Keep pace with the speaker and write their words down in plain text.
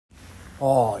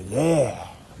Oh, yeah.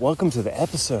 Welcome to the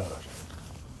episode.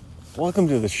 Welcome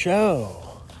to the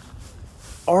show.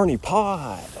 Arne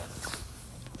Pod.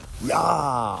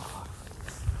 Yeah.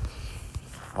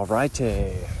 All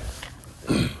righty.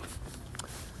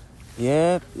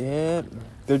 Yep. They're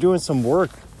doing some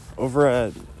work over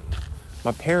at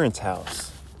my parents'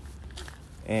 house.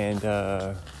 And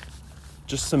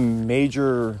just some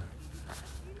major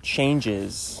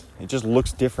changes. It just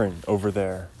looks different over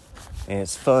there. And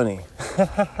it's funny.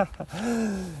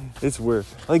 It's weird.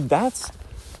 Like that's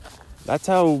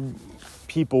how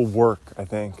people work, I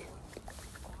think.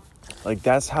 Like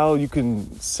that's how you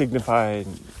can signify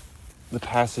the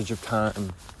passage of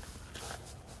time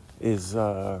is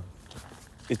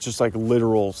it's just like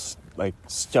literal like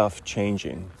stuff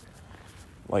changing.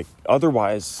 Like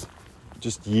otherwise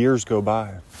just years go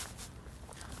by.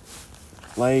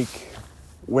 Like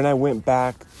when I went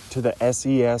back to the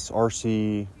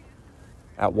SESRC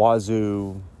at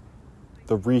Wazoo,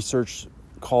 the research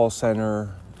call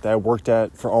center that I worked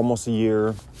at for almost a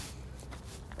year.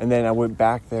 And then I went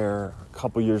back there a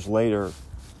couple years later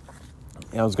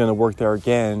and I was going to work there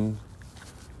again.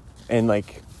 And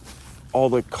like all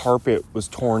the carpet was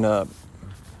torn up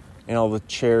and all the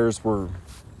chairs were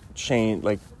chained,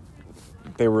 like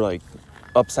they were like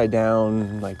upside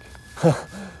down, like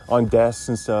on desks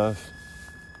and stuff.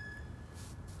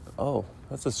 Oh,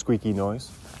 that's a squeaky noise.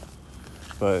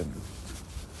 But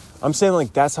I'm saying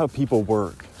like that's how people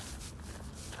work.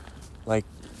 Like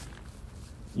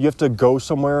you have to go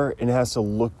somewhere and it has to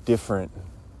look different.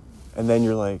 And then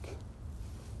you're like,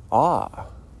 time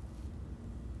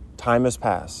has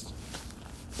passed.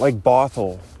 Like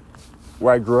Bothell,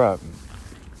 where I grew up,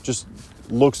 just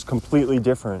looks completely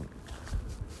different.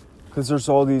 Because there's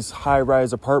all these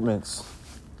high-rise apartments,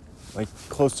 like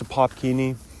close to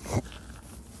Popkini,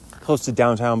 close to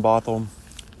downtown Bothell.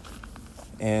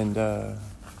 And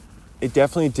it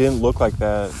definitely didn't look like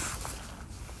that,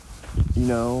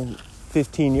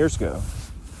 15 years ago.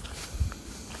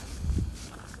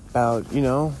 About,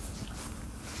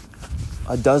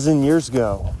 a dozen years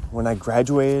ago when I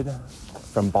graduated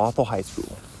from Bothell High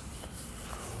School.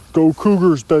 Go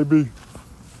Cougars, baby.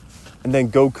 And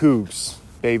then go Cougs,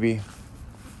 baby.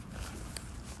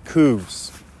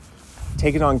 Cougs.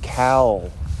 Taking on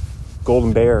Cal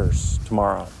Golden Bears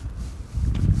tomorrow.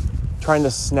 Trying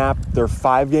to snap their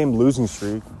 5-game losing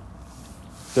streak,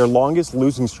 their longest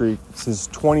losing streak since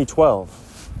 2012.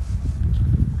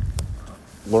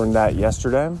 Learned that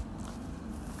yesterday.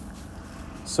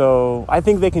 So I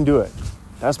think they can do it.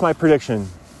 That's my prediction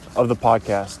of the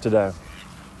podcast today.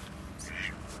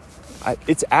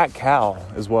 It's at Cal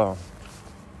as well.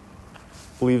 I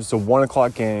believe it's a 1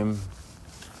 o'clock game.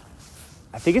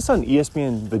 I think it's on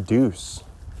ESPN The Deuce.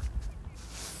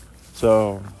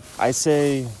 So I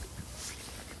say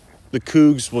the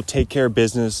Cougs will take care of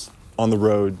business on the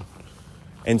road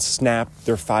and snap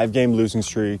their 5-game losing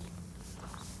streak.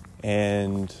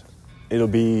 And it'll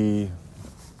be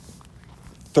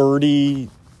 30-20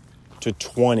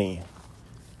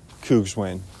 Cougs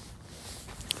win.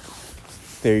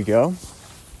 There you go.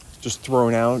 Just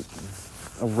throwing out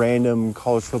a random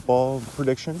college football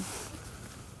prediction.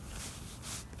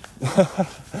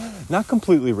 Not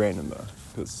completely random though,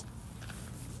 because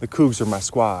the Cougs are my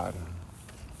squad.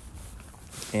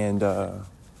 And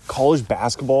college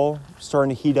basketball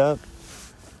starting to heat up.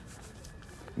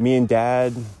 Me and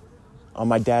Dad, on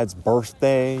my dad's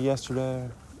birthday yesterday,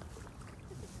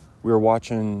 we were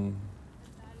watching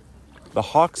the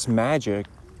Hawks Magic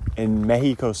in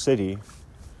Mexico City.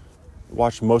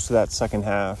 Watched most of that second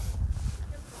half.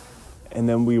 And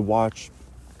then we watched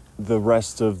the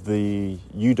rest of the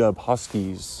UW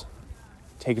Huskies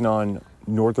taking on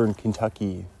Northern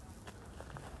Kentucky.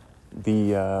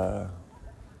 The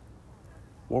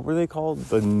what were they called?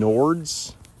 The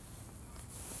Nords?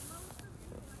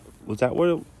 Was that what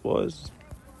it was?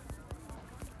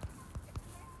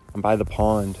 I'm by the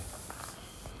pond.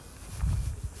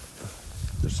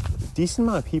 There's a decent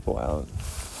amount of people out.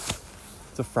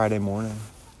 It's a Friday morning.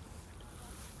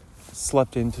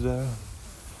 Slept in today.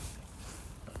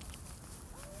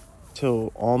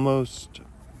 Till almost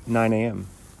 9 a.m.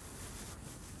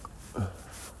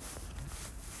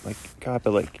 Got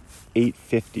up at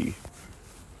 8:50.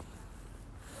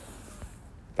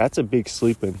 That's a big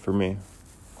sleep in for me.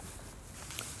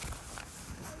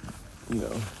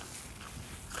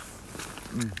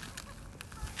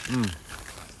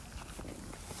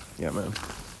 Yeah, man.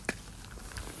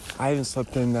 I haven't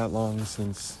slept in that long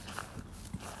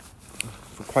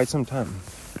for quite some time.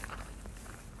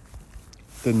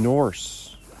 The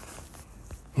Norse.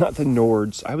 Not the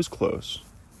Nords. I was close.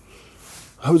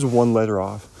 I was one letter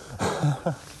off.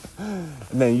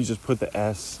 And then you just put the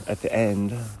S at the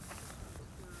end.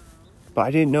 But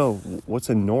I didn't know, what's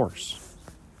a Norse?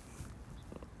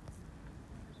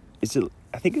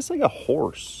 I think it's like a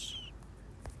horse.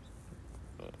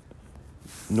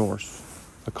 Norse.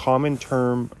 A common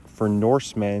term for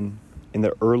Norsemen in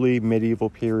the early medieval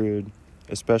period,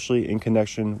 especially in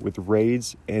connection with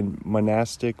raids and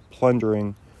monastic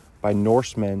plundering by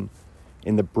Norsemen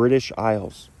in the British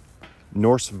Isles.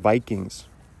 Norse Vikings,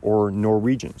 or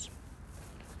Norwegians,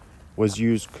 was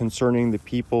used concerning the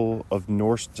people of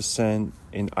Norse descent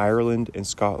in Ireland and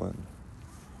Scotland,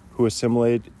 who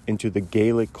assimilated into the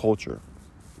Gaelic culture.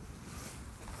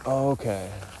 Okay.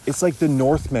 It's like the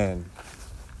Northmen.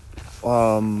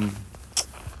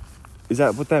 Is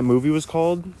that what that movie was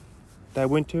called that I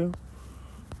went to?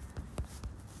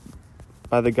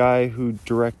 By the guy who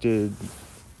directed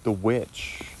The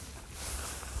Witch.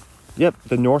 Yep,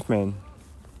 The Northman.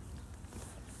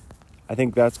 I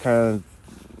think that's kind of...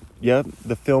 Yep,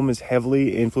 the film is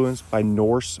heavily influenced by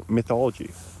Norse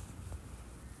mythology.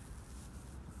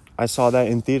 I saw that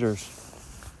in theaters.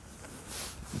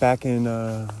 Back in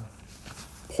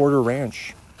Porter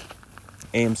Ranch.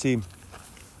 AMC.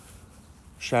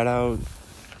 Shout out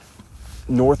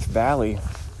North Valley.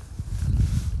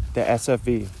 The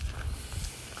SFV.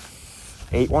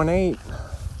 818.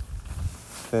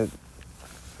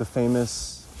 The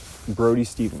famous Brody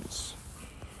Stevens.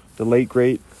 The late,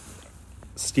 great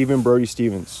Stephen Brody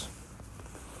Stevens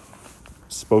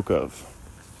spoke of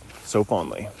so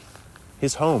fondly.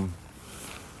 His home.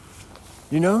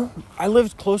 You know, I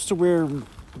lived close to where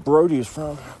Brody is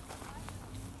from.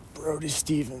 Brody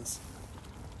Stevens.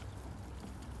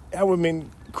 That would have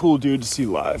been a cool dude to see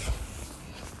live.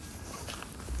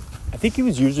 I think he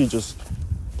was usually just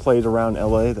played around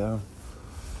LA though.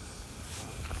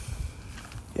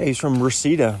 Yeah, he's from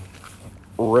Reseda.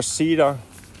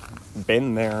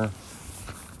 Been there.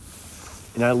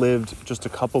 And I lived just a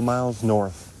couple miles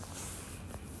north.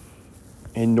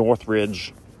 In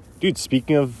Northridge. Dude,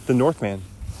 speaking of the Northman.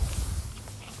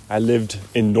 I lived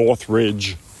in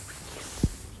Northridge.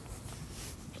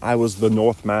 I was the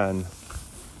Northman.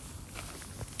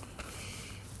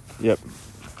 Yep.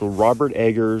 So Robert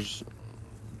Eggers,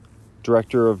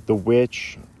 director of The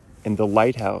Witch and The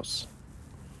Lighthouse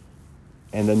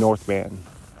and The Northman.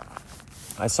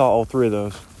 I saw all three of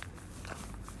those.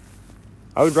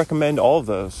 I would recommend all of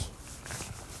those.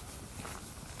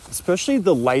 Especially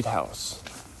The Lighthouse.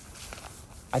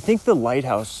 I think The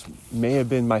Lighthouse may have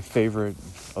been my favorite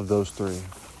of those three.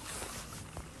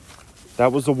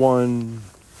 That was the one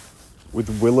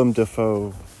with Willem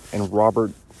Dafoe and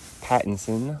Robert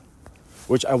Pattinson,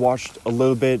 which I watched a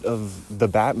little bit of The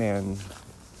Batman.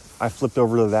 I flipped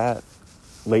over to that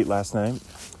late last night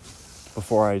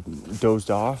before I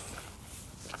dozed off.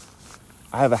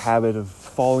 I have a habit of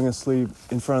falling asleep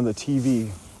in front of the TV.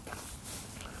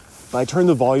 But I turned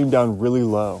the volume down really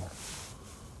low.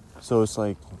 So it's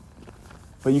like,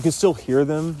 but you can still hear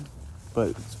them, but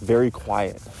it's very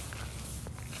quiet.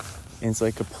 And it's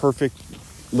like a perfect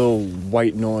little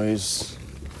white noise.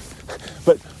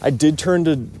 But I did turn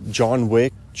to John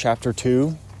Wick Chapter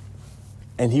 2,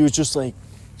 and he was just like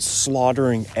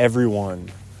slaughtering everyone.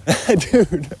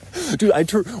 Dude,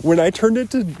 when I turned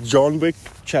it to John Wick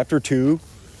Chapter 2,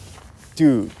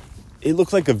 dude, it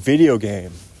looked like a video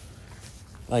game.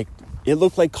 Like, it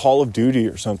looked like Call of Duty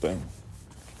or something.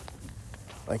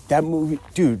 Like, that movie,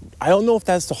 dude, I don't know if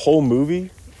that's the whole movie.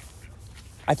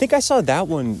 I think I saw that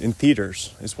one in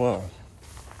theaters as well.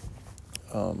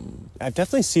 I've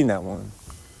definitely seen that one.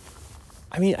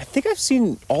 I mean, I think I've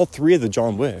seen all three of the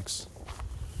John Wicks.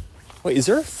 Wait, is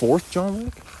there a fourth John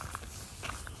Wick?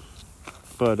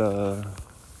 But,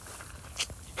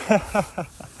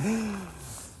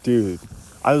 dude,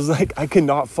 I was like, I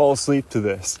cannot fall asleep to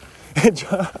this.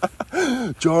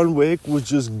 John Wick was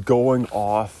just going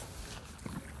off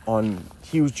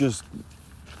he was just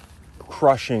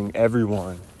crushing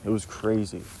everyone. It was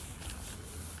crazy.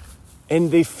 And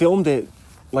they filmed it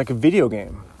like a video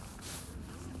game.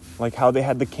 Like how they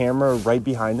had the camera right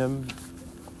behind him.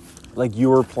 Like you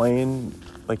were playing,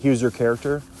 like he was your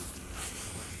character.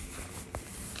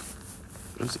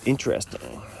 It was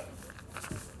interesting.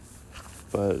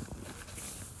 But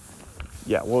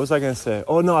yeah, what was I going to say?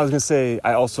 Oh no, I was going to say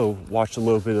I also watched a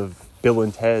little bit of Bill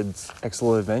and Ted's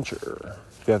Excellent Adventure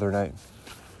the other night.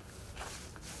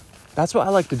 That's what I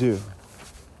like to do.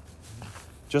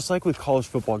 Just like with college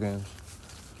football games.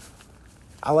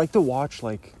 I like to watch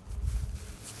like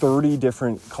 30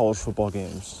 different college football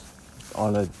games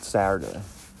on a Saturday.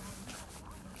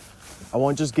 I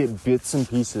want to just get bits and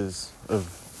pieces of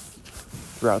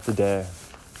throughout the day.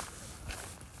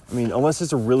 I mean, unless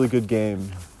it's a really good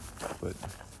game, but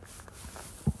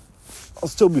I'll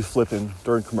still be flipping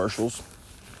during commercials.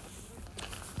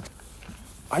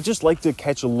 I just like to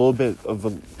catch a little bit of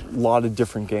a lot of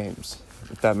different games,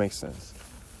 if that makes sense.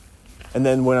 And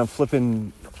then when I'm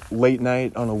flipping late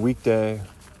night on a weekday,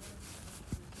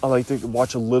 I like to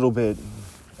watch a little bit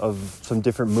of some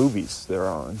different movies they're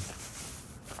on.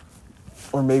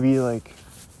 Or maybe like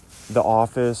The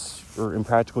Office or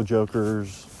Impractical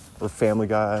Jokers or Family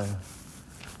Guy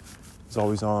is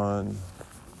always on.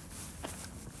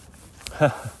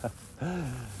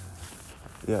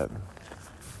 Yeah.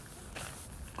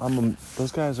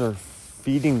 Those guys are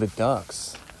feeding the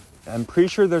ducks. I'm pretty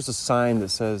sure there's a sign that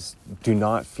says, "Do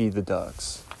not feed the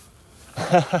ducks."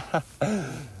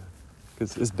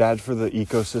 Because it's bad for the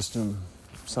ecosystem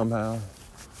somehow.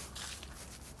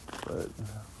 But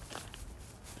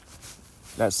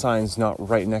that sign's not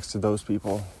right next to those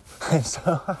people.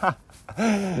 So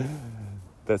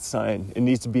that sign, it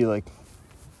needs to be like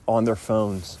on their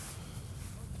phones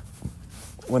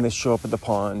when they show up at the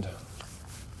pond.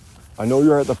 I know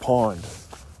you're at the pond.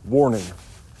 Warning,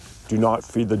 do not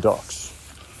feed the ducks.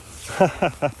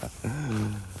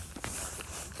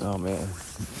 Oh man.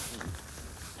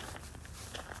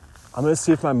 I'm gonna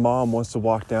see if my mom wants to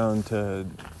walk down to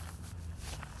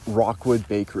Rockwood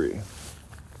Bakery,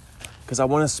 because I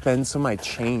want to spend some of my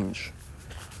change.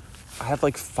 I have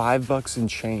like $5 in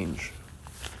change.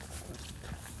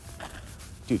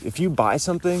 Dude, if you buy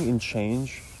something in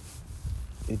change,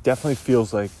 it definitely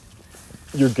feels like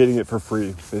you're getting it for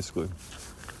free, basically.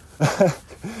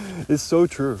 It's so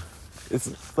true.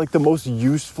 It's like the most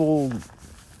useful,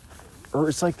 or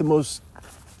it's like the most,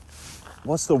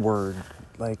 what's the word?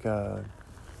 Like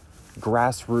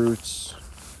grassroots,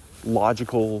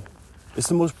 logical. It's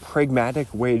the most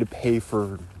pragmatic way to pay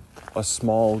for a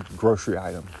small grocery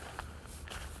item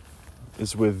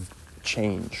is with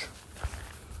change.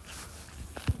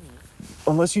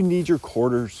 Unless you need your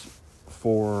quarters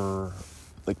for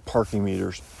like parking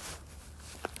meters.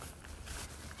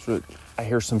 So I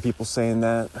hear some people saying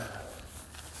that.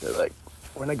 They're like,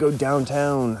 when I go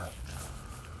downtown,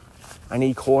 I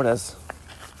need quarters.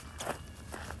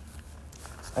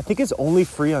 I think it's only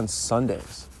free on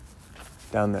Sundays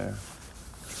down there.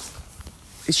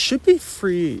 It should be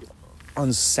free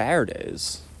on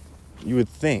Saturdays, you would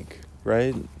think,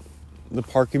 right? The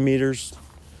parking meters,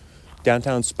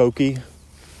 downtown Spokane.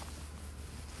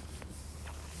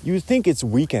 You would think it's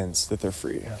weekends that they're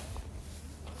free.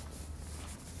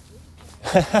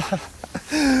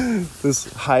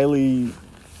 This highly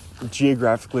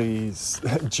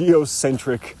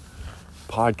geocentric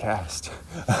podcast.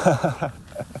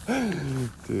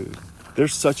 Dude,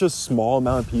 there's such a small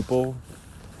amount of people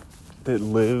that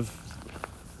live.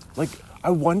 Like,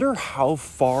 I wonder how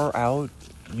far out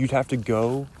you'd have to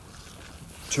go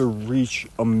to reach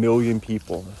 1 million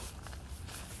people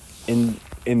in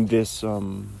this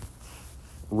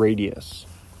radius.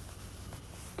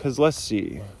 Because let's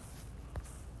see,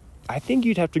 I think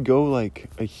you'd have to go like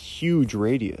a huge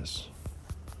radius.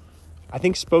 I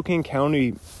think Spokane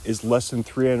County is less than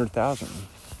 300,000.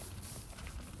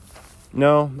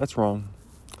 No, that's wrong.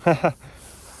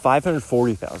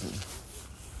 540,000.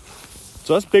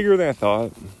 So that's bigger than I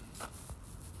thought.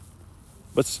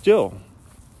 But still.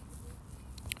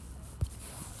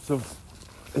 So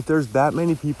if there's that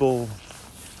many people,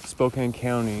 Spokane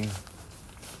County,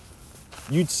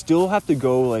 you'd still have to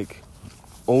go like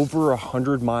over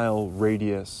 100-mile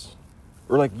radius.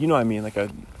 Or like, you know what I mean? Like a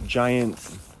giant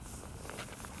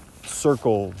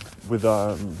circle with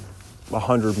a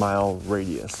 100-mile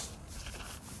radius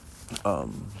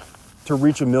to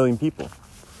reach 1 million people.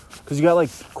 Because you got like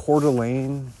Coeur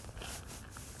d'Alene.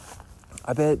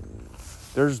 I bet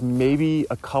there's maybe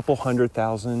a couple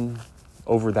 100,000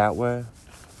 over that way.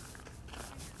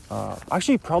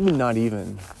 Actually, probably not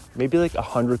even. Maybe like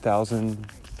 100,000.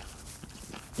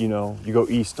 You know, you go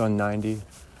east on 90.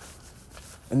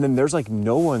 And then there's like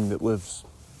no one that lives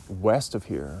west of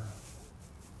here.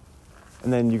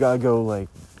 And then you gotta go like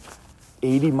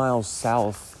 80 miles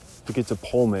south to get to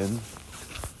Pullman.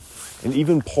 And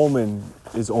even Pullman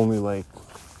is only like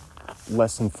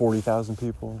less than 40,000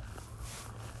 people.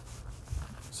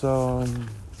 So,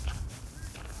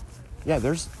 yeah,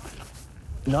 there's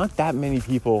not that many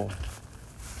people.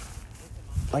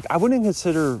 Like, I wouldn't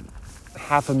consider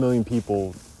 500,000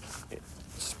 people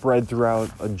spread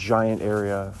throughout a giant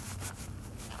area.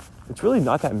 It's really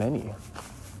not that many.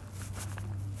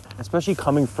 Especially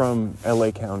coming from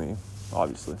LA County,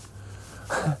 obviously.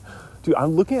 Dude,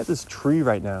 I'm looking at this tree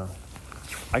right now.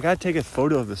 I gotta take a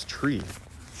photo of this tree.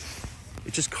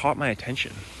 It just caught my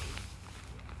attention.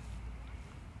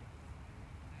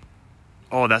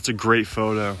 Oh, that's a great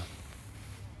photo.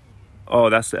 Oh,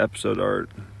 that's the episode art.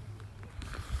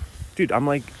 Dude, I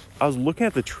was looking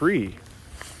at the tree.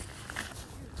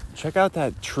 Check out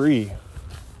that tree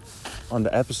on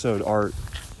the episode art.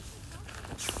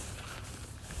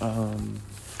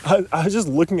 I was just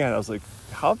looking at it. I was like,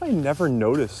 how have I never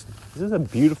noticed? This is a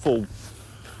beautiful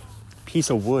piece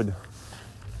of wood.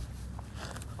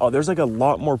 Oh, there's like a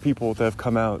lot more people that have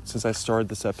come out since I started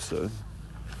this episode.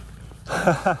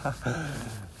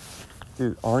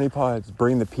 Dude, Arne Pods,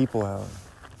 bring the people out.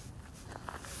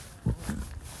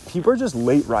 People are just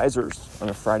late risers on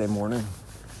a Friday morning.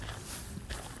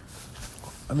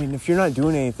 I mean, if you're not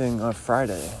doing anything on a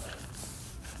Friday,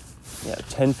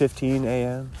 10:15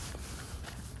 a.m.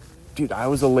 Dude, I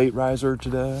was a late riser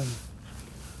today.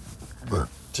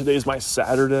 Today's my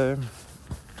Saturday.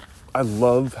 I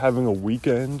love having a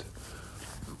weekend.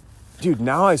 Dude,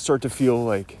 now I start to feel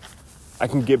like I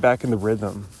can get back in the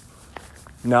rhythm.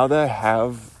 Now that I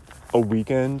have a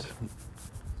weekend,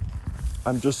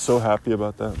 I'm just so happy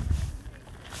about that.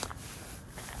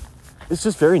 It's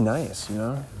just very nice, you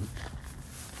know?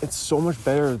 It's so much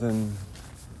better than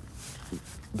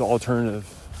the alternative,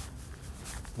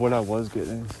 what I was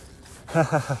getting.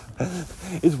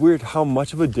 It's weird how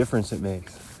much of a difference it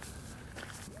makes.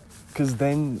 Because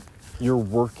then you're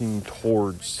working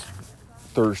towards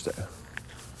Thursday.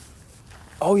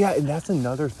 Oh yeah, and that's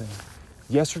another thing.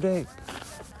 Yesterday,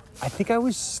 I think I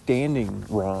was standing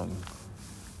wrong.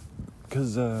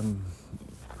 Because,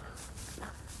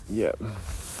 yeah.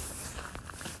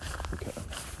 Okay.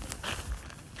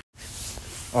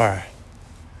 Alright.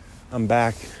 I'm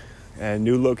back at a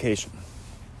new location.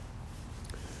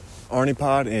 Arne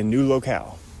Pod and new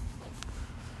locale.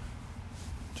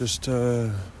 Just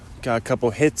got a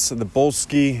couple hits of the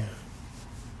Bolski.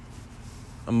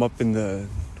 I'm up in the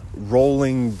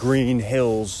rolling green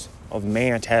hills of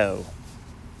Manto.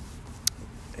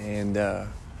 And I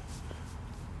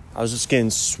was just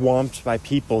getting swamped by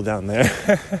people down there.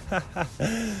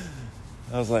 I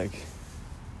was like,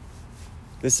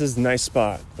 this is a nice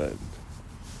spot, but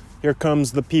here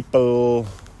comes the people.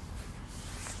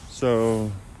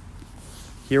 So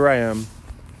here I am.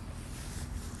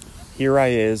 Here I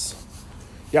is.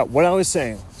 Yeah, what I was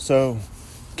saying. So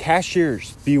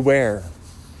cashiers, beware.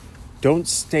 Don't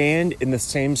stand in the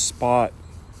same spot.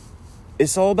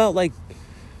 It's all about like,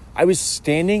 I was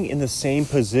standing in the same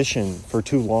position for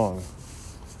too long.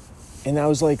 And I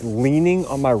was like leaning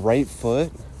on my right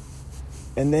foot.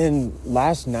 And then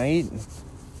last night,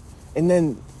 and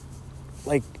then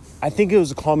like, I think it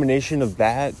was a combination of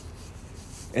that.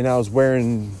 And I was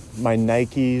wearing my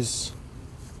Nikes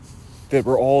that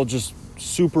were all just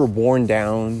super worn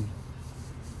down.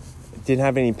 Didn't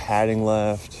have any padding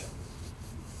left.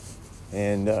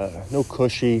 And no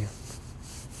cushy.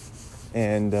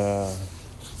 And I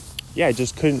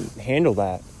just couldn't handle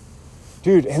that.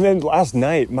 Dude, and then last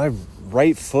night, my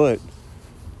right foot,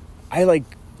 I was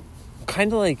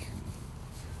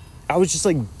just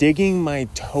like digging my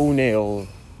toenail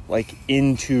like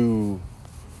into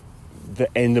the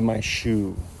end of my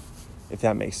shoe, if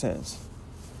that makes sense.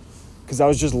 Because I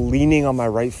was just leaning on my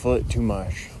right foot too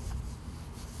much.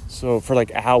 So for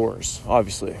like hours,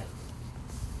 obviously.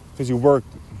 Because you work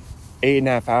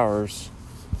 8.5 hours.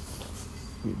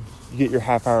 You get your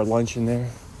half-hour lunch in there.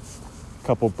 A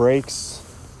couple breaks.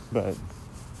 But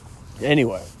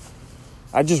anyway,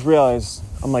 I just realized,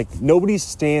 I'm like, nobody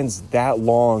stands that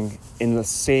long in the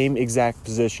same exact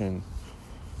position.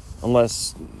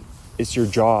 Unless it's your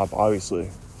job, obviously.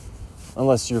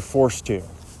 Unless you're forced to.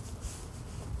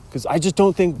 Because I just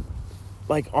don't think,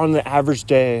 like, on the average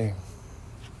day,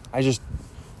 I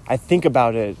think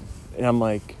about it, and I'm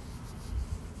like,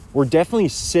 we're definitely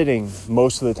sitting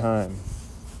most of the time.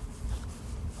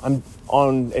 I'm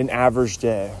on an average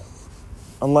day.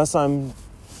 Unless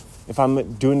if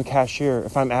I'm doing the cashier,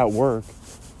 if I'm at work,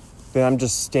 then I'm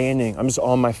just standing. I'm just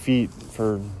on my feet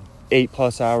for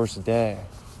 8+ hours a day.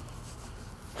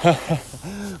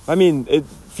 I mean, it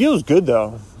feels good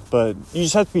though, but you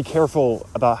just have to be careful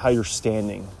about how you're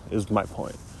standing, is my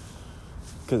point.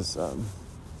 Because, I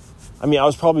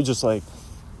was probably just like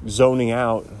zoning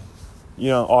out,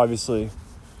 obviously.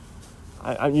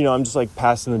 I'm just like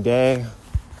passing the day.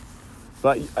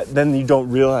 But then you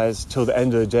don't realize till the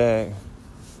end of the day,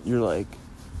 you're like,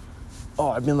 oh,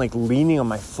 I've been like leaning on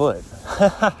my foot.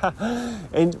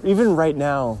 And even right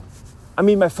now,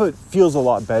 my foot feels a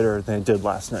lot better than it did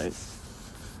last night.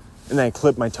 And then I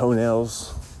clip my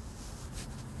toenails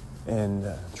and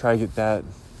try to get that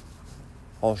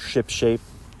all ship shape.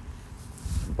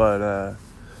 But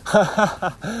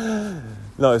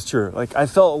no, it's true. Like, I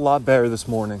felt a lot better this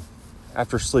morning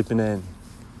after sleeping in.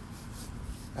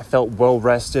 I felt well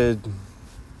rested.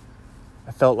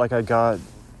 I felt like I got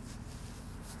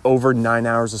over 9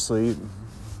 hours of sleep,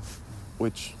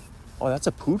 which, oh, that's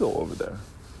a poodle over there.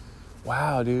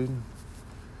 Wow, dude.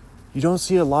 You don't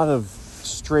see a lot of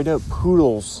straight up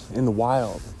poodles in the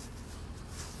wild.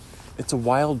 It's a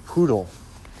wild poodle.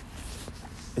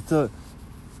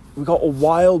 We got a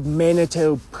wild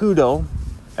Manitou poodle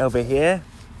over here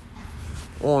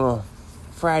on a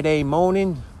Friday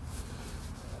morning.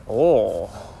 Oh.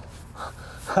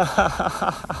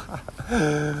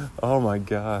 Oh my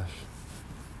gosh.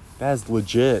 That's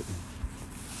legit.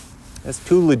 That's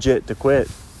too legit to quit.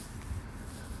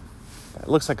 That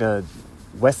looks like a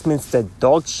Westminster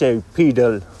dog show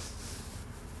poodle.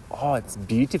 Oh, it's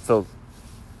beautiful.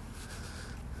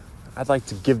 I'd like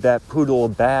to give that poodle a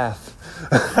bath.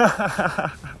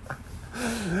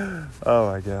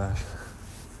 Oh my gosh.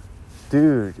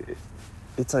 Dude,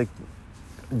 it's like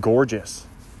gorgeous.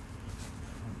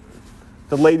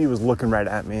 The lady was looking right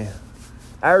at me.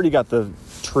 I already got the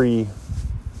tree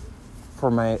for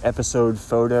my episode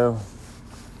photo.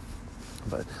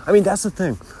 But, I mean, that's the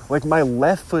thing. Like, my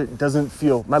left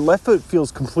foot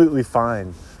feels completely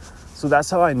fine. So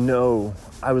that's how I know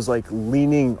I was, like,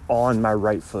 leaning on my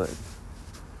right foot.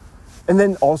 And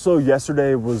then also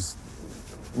yesterday was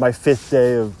my 5th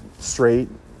day of straight,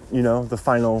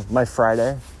 my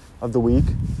Friday of the week.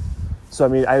 So, I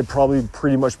mean, I had probably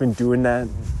pretty much been doing that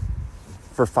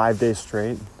for 5 days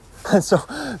straight. so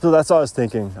that's what I was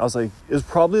thinking. I was like, it was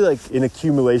probably like an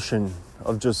accumulation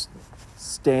of just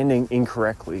standing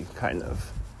incorrectly, kind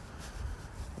of.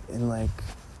 And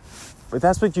but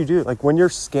that's what you do. Like when you're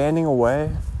scanning away,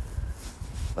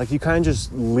 like you kind of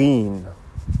just lean.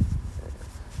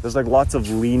 There's like lots of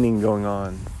leaning going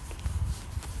on.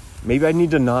 Maybe I need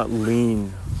to not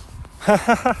lean.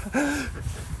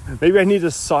 Maybe I need to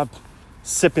stop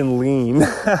sipping lean.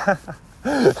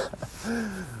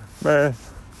 Man,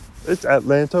 it's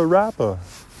Atlanta rapper.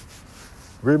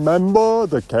 Remember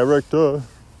the character?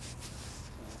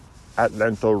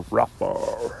 Atlanta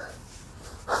rapper.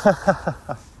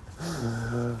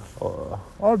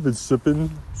 I've been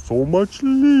sipping so much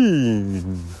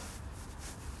lean.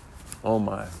 Oh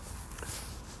my.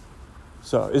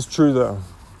 So it's true though.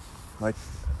 Like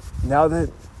now that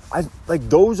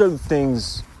those are the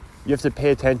things you have to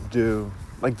pay attention to.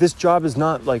 Like this job is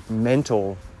not like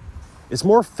mental. It's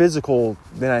more physical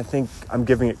than I think I'm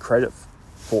giving it credit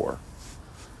for.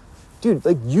 Dude,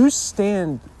 like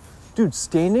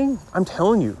standing, I'm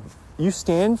telling you, you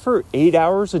stand for 8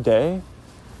 hours a day.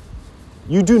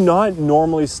 You do not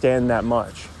normally stand that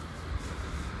much.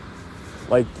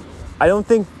 Like, I don't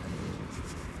think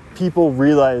people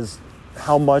realize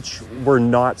how much we're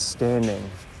not standing.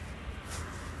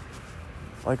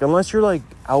 Like, unless you're like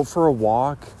out for a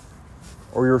walk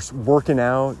or you're working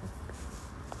out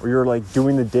or you're like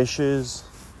doing the dishes,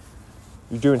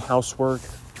 you're doing housework.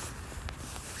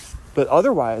 But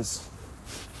otherwise,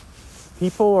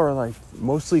 people are like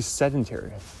mostly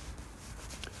sedentary.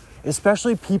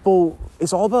 Especially people,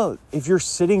 it's all about if you're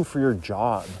sitting for your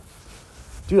job.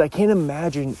 Dude, I can't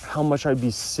imagine how much I'd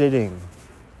be sitting.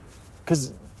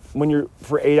 Because when you're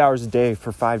for 8 hours a day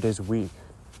for 5 days a week,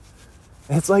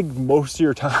 it's like most of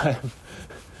your time.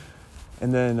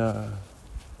 And then,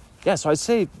 so I'd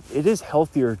say it is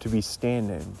healthier to be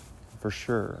standing for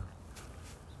sure.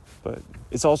 But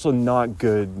it's also not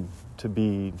good to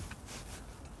be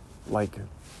like,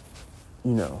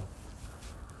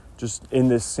 just in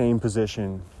this same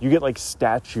position. You get like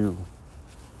statue.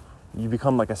 You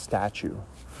become like a statue.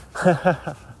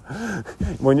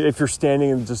 If you're standing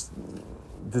in just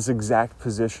this exact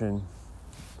position,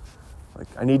 like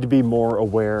I need to be more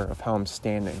aware of how I'm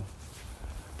standing.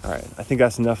 All right, I think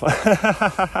that's enough.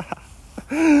 I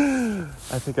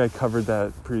think I covered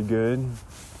that pretty good.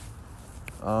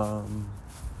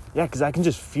 Because I can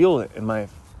just feel it in my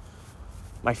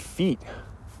feet,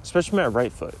 especially my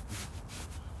right foot.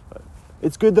 But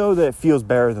it's good though that it feels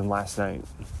better than last night.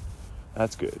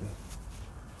 That's good.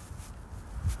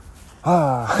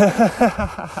 Oh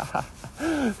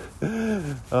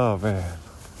man.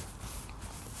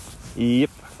 Yep.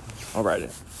 All right.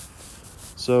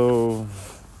 So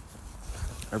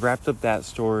I wrapped up that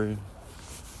story.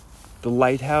 The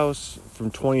Lighthouse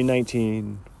from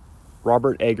 2019,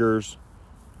 Robert Eggers.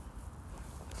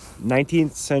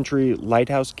 19th century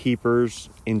lighthouse keepers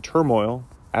in turmoil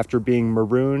after being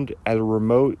marooned at a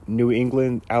remote New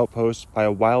England outpost by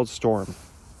a wild storm.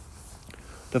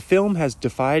 The film has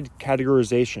defied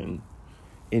categorization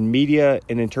in media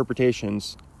and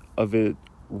interpretations of it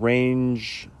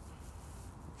range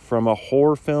from a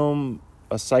horror film,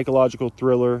 a psychological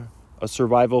thriller, a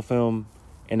survival film,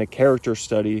 and a character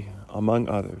study, among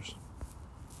others.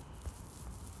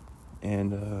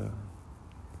 And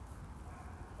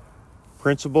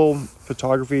principal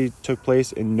photography took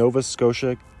place in Nova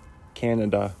Scotia,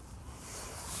 Canada.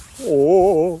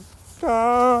 Oh,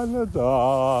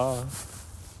 Canada,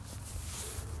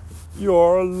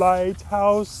 your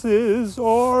lighthouses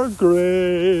are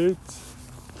great.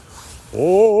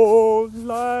 Oh,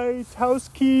 lighthouse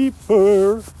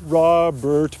keeper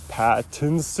Robert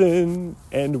Pattinson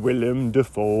and Willem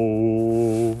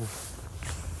Dafoe.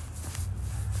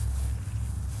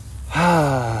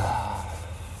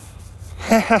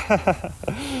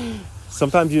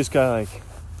 Sometimes you just gotta like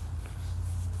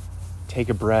take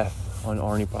a breath on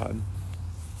Arne Pod.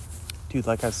 Dude,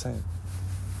 like I was saying,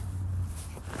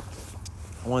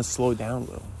 I want to slow down a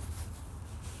little.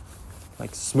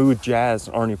 Like smooth jazz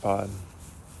Arne Pod.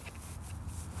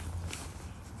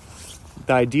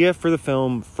 The idea for the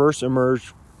film first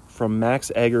emerged from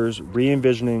Max Egger's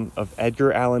re-envisioning of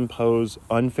Edgar Allan Poe's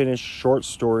unfinished short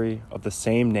story of the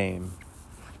same name.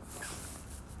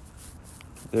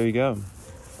 There you go.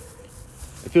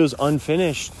 If it was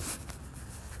unfinished,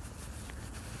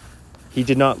 he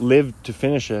did not live to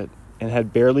finish it and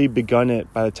had barely begun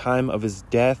it by the time of his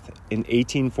death in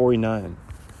 1849.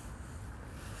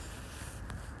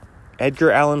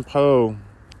 Edgar Allan Poe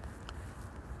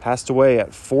passed away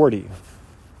at 40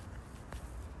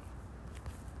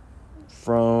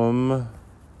 from,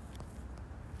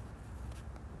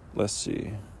 let's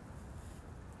see,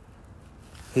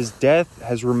 his death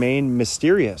has remained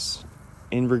mysterious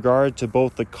in regard to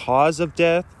both the cause of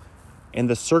death and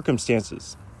the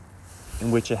circumstances in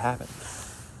which it happened.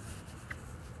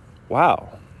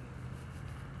 Wow.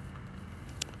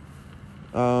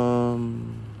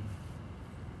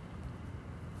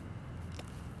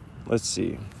 Let's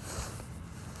see.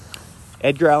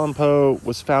 Edgar Allan Poe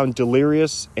was found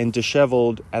delirious and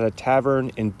disheveled at a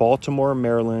tavern in Baltimore,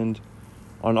 Maryland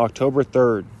on October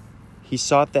 3rd. He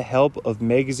sought the help of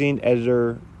magazine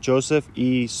editor Joseph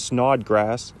E.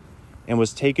 Snodgrass and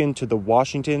was taken to the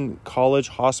Washington College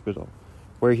Hospital,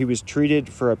 where he was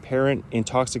treated for apparent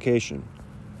intoxication.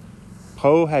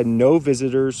 Poe had no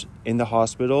visitors in the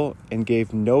hospital and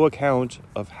gave no account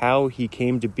of how he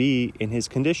came to be in his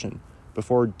condition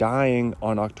before dying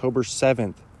on October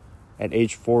 7th at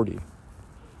age 40.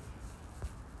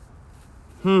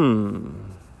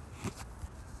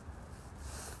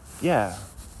 Yeah,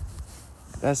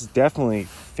 that's definitely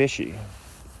fishy.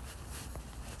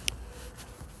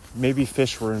 Maybe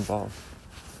fish were involved.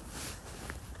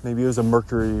 Maybe it was a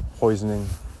mercury poisoning.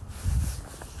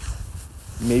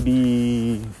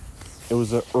 Maybe it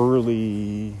was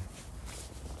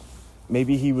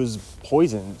maybe he was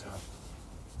poisoned.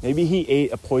 Maybe he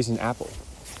ate a poisoned apple.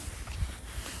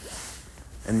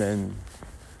 And then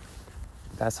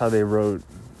that's how they wrote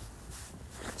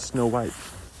Snow White.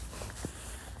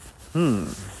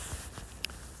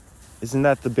 Isn't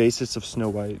that the basis of Snow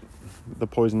White? The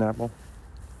poisoned apple?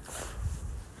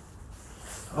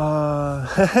 Am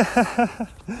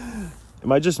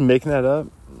I just making that up?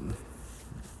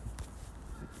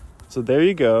 So there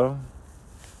you go.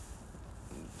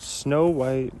 Snow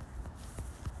White.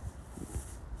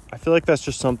 I feel like that's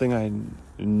just something I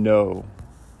know.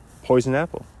 Poison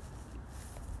apple.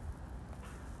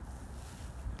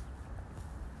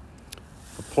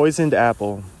 A poisoned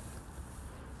apple.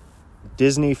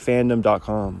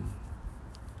 DisneyFandom.com.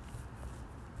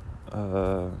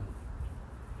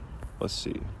 Let's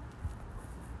see.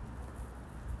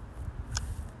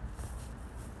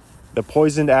 The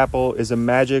poisoned apple is a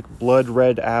magic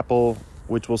blood-red apple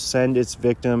which will send its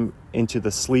victim into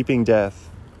the sleeping death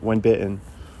when bitten.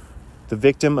 The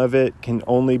victim of it can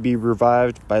only be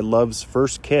revived by love's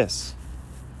first kiss.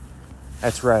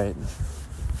 That's right.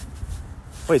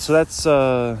 Wait, so that's,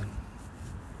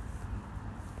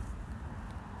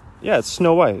 yeah, it's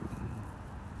Snow White.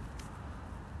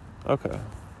 Okay.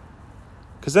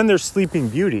 Because then there's Sleeping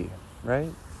Beauty, right?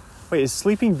 Wait, is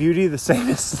Sleeping Beauty the same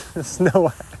as Snow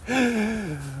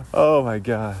White? Oh my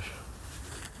gosh.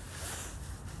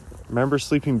 Remember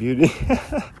Sleeping Beauty?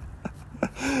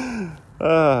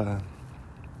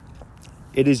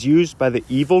 It is used by the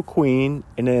evil queen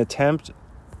in an attempt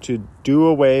to do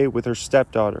away with her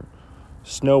stepdaughter,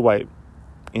 Snow White,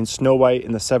 in Snow White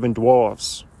and the Seven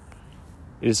Dwarfs.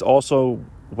 It is also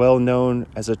well known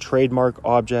as a trademark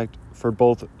object for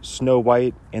both Snow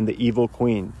White and the evil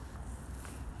queen.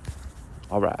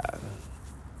 All right.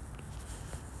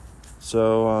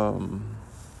 So,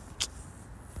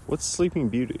 what's Sleeping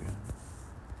Beauty?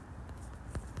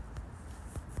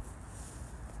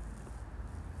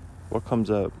 What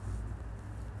comes up?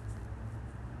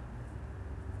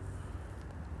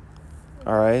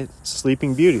 All right,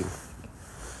 Sleeping Beauty.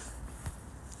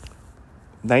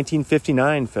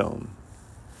 1959 film.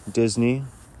 Disney.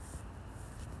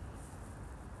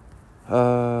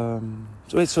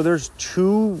 So there's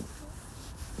 2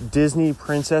 Disney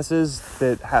princesses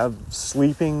that have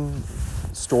sleeping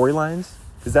storylines?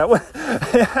 Is that what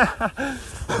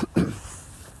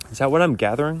is that what I'm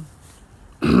gathering?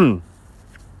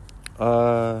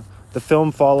 The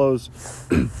film follows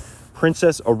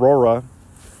Princess Aurora.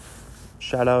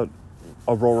 Shout out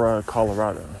Aurora,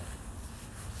 Colorado.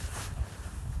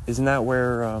 Isn't that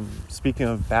where, speaking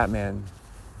of Batman,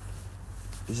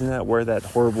 isn't that where that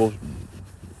horrible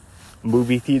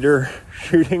movie theater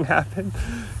shooting happened?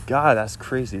 God, that's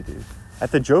crazy, dude.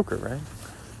 At the Joker, right?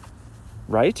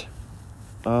 Right?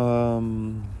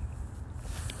 Film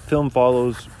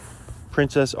follows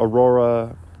Princess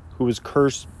Aurora, who was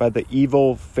cursed by the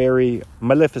evil fairy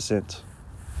Maleficent.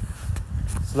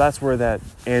 So that's where that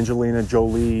Angelina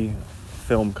Jolie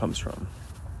film comes from.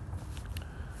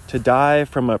 To die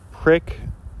from a prick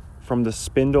from the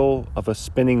spindle of a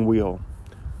spinning wheel.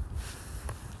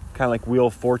 Kind of like Wheel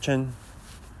of Fortune.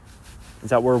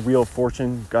 Is that where Wheel of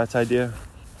Fortune got its idea?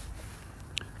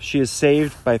 She is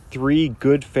saved by 3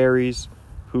 good fairies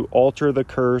who alter the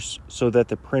curse so that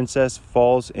the princess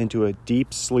falls into a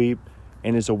deep sleep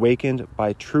and is awakened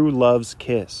by true love's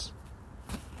kiss.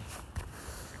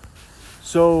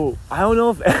 So, I don't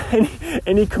know if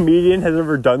any comedian has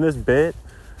ever done this bit,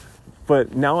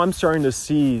 but now I'm starting to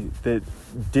see that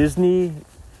Disney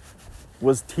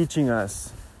was teaching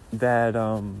us that,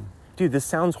 dude, this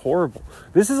sounds horrible.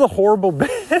 This is a horrible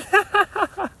bit.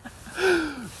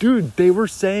 Dude, they were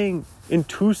saying in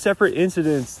 2 separate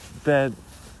incidents that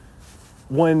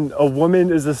when a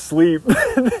woman is asleep,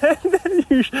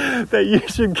 that you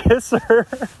should kiss her.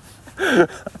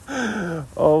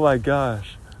 Oh my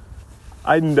gosh.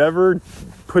 I never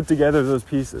put together those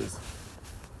pieces.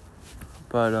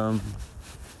 But,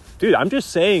 dude, I'm just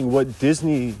saying what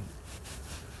Disney...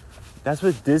 That's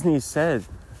what Disney said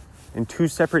in 2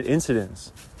 separate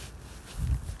incidents.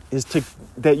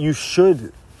 That you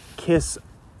should kiss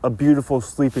a beautiful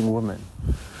sleeping woman.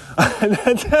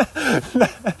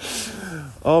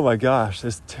 Oh my gosh,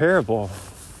 it's terrible.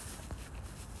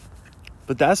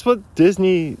 But that's what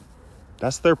Disney...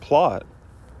 That's their plot.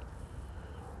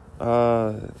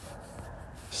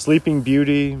 Sleeping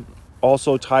Beauty,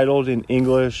 also titled in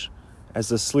English as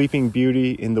The Sleeping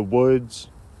Beauty in the Woods,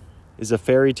 is a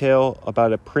fairy tale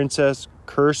about a princess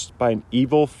cursed by an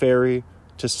evil fairy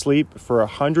to sleep for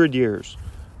 100 years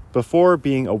before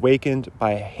being awakened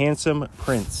by a handsome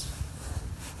prince.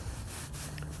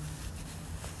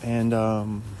 And,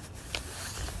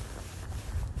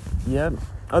 yeah.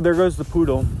 Oh, there goes the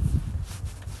poodle.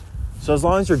 So as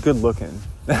long as you're good looking,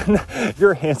 if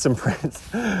you're a handsome prince,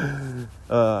 it's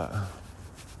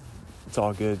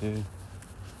all good, dude.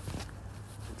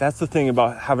 That's the thing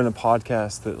about having a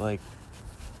podcast that, like,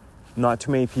 not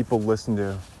too many people listen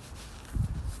to.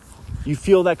 You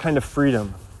feel that kind of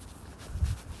freedom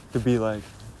to be like,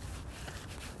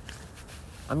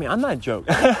 I mean, I'm not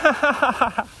joking.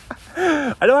 I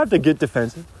don't have to get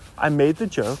defensive. I made the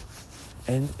joke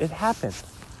and it happened.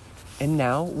 And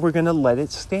now we're going to let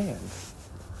it stand.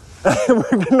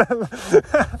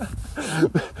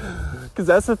 Because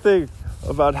that's the thing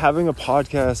about having a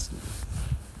podcast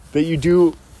that you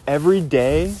do every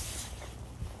day.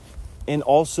 And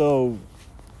also,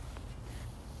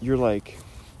 you're like,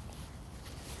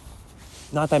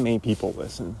 not that many people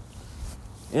listen.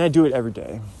 And I do it every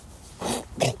day.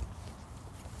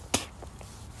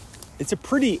 It's a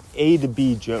pretty A to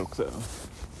B joke, though.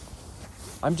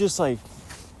 I'm just like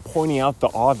pointing out the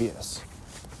obvious.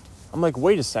 I'm like,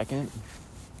 wait a second.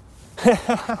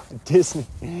 Disney.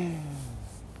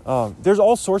 There's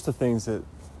all sorts of things that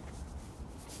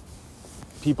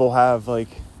people have, like,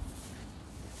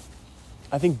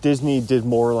 I think Disney did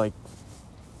more like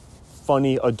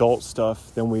funny adult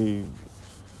stuff than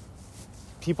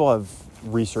people have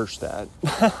researched that.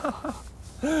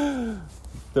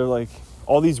 They're like,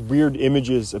 all these weird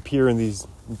images appear in these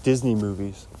Disney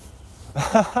movies.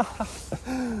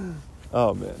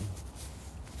 Oh man.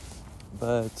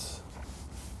 But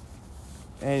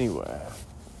anyway,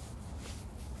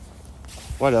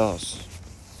 what else?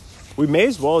 We may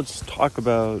as well just talk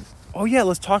about,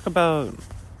 let's talk about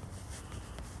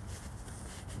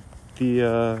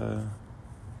the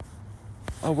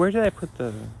where did I put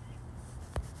the,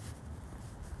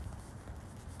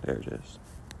 there it is.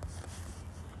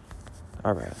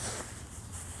 All right.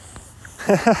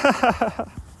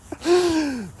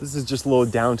 This is just a little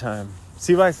downtime.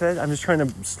 See what I said? I'm just trying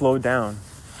to slow down.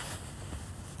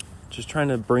 Just trying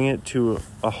to bring it to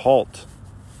a halt.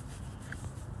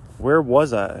 Where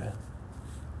was I?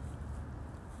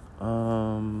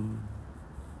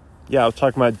 Yeah, I was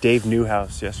talking about Dave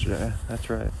Newhouse yesterday. That's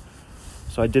right.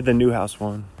 So I did the Newhouse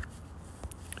one.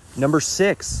 Number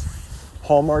 6,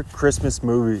 Hallmark Christmas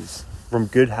movies from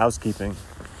Good Housekeeping.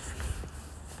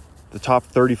 The top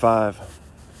 35.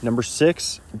 Number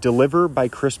 6, Deliver by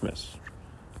Christmas.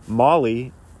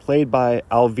 Molly, played by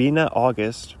Alvina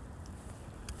August.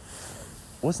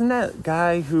 Wasn't that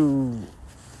guy who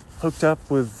hooked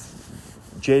up with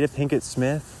Jada Pinkett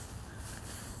Smith?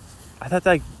 I thought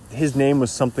that his name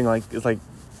was something like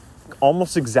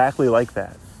almost exactly like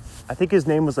that. I think his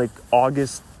name was like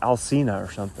August Alsina or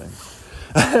something.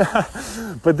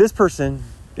 But this person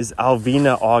is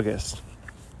Alvina August.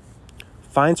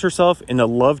 Finds herself in a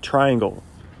love triangle,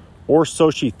 or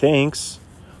so she thinks,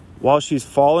 while she's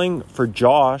falling for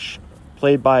Josh,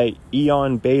 played by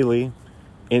Eon Bailey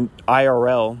in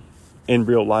IRL, in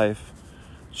real life.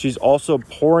 She's also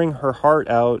pouring her heart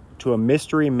out to a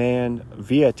mystery man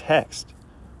via text.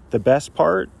 The best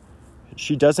part,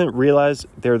 she doesn't realize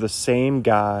they're the same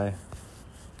guy.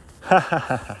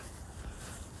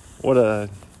 What a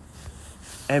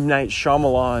M. Night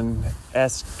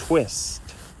Shyamalan-esque twist.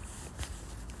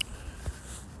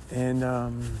 And,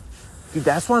 dude,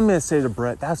 that's what I'm going to say to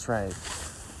Brett. That's right.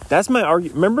 That's my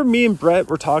argument. Remember me and Brett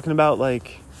were talking about,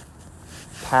 like,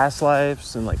 past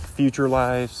lives and, like, future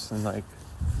lives and, like,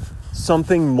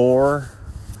 something more?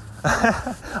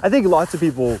 I think lots of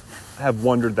people have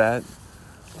wondered that.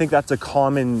 I think that's a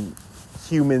common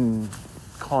human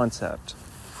concept.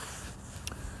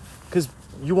 Because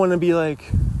you want to be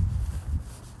like,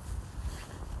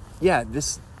 yeah,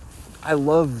 I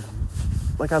love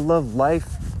life.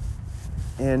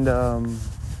 And,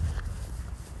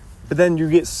 but then you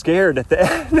get scared at the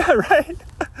end, right?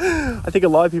 I think a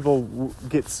lot of people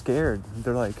get scared.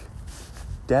 They're like,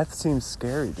 death seems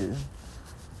scary, dude.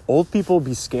 Old people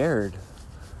be scared.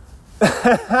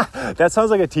 That sounds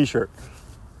like a t-shirt.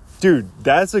 Dude,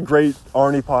 that's a great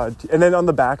Arne pod. And then on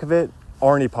the back of it,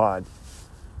 Arne pod.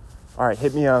 All right,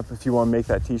 hit me up if you want to make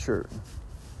that t-shirt.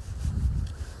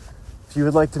 If you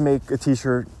would like to make a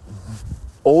t-shirt,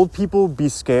 old people be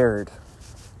scared.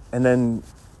 And then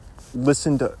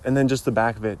and then just the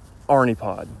back of it, Arne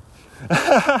pod.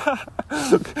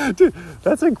 Dude,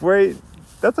 that's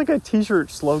like a t-shirt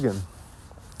slogan.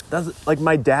 That's like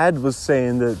my dad was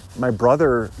saying that my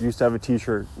brother used to have a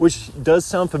t-shirt, which does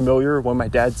sound familiar when my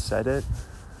dad said it.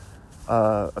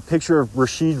 A picture of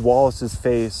Rasheed Wallace's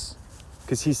face,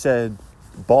 because he said,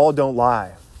 "Ball don't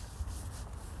lie."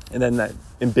 And then that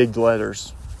in big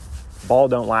letters, "Ball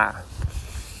don't lie."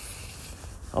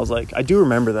 I was like, I do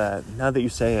remember that now that you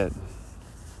say it.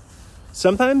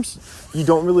 Sometimes you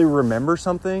don't really remember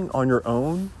something on your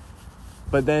own,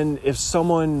 but then if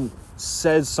someone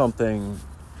says something,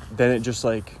 then it just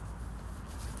like,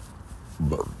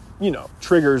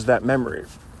 triggers that memory.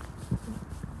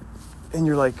 And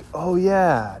you're like, oh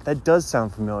yeah, that does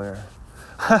sound familiar.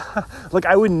 Like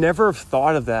I would never have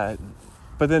thought of that,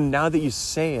 but then now that you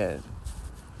say it,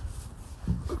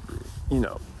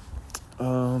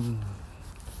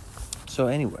 so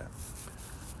anyway,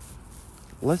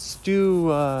 let's do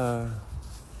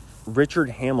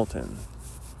Richard Hamilton.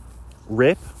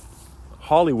 Rip,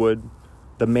 Hollywood,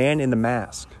 The Man in the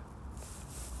Mask.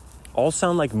 All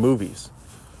sound like movies.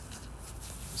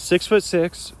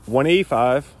 6'6",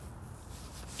 185.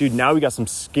 Dude, now we got some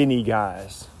skinny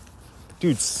guys.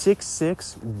 Dude,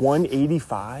 6'6",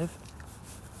 185.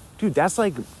 Dude, that's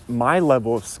like my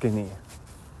level of skinny.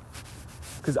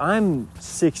 Because I'm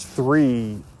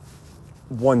 6'3",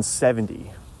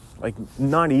 170. Like,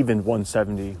 not even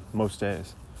 170 most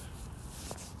days.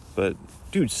 But,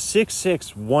 dude,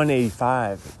 6'6",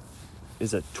 185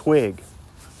 is a twig.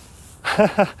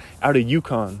 Out of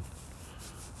Yukon.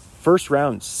 First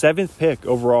round, 7th pick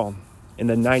overall in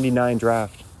the 99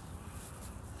 draft.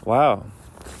 Wow.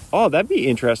 Oh, that'd be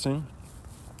interesting.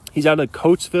 He's out of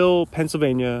Coatesville,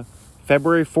 Pennsylvania,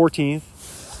 February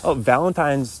 14th. Oh,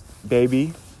 Valentine's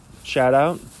baby. Shout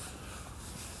out.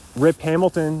 Rip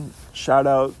Hamilton. Shout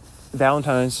out.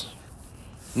 Valentine's.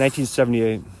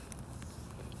 1978.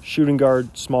 Shooting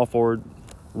guard, small forward,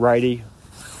 righty.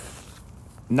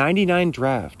 99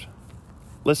 draft.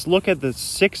 Let's look at the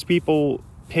 6 people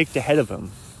picked ahead of him.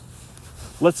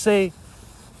 Let's say,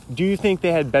 do you think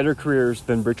they had better careers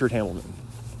than Richard Hamilton?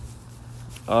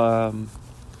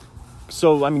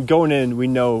 So, I mean, going in, we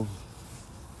know...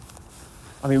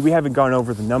 I mean, we haven't gone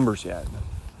over the numbers yet.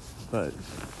 But...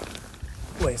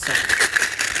 Wait a second.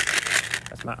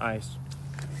 That's my ice.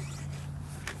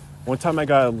 One time I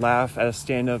got a laugh at a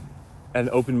stand-up at an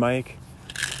open mic.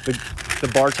 The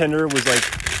bartender was, like,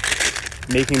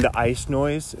 making the ice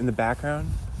noise in the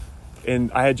background.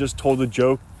 And I had just told a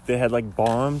joke that had, like,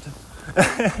 bombed.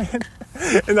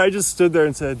 And I just stood there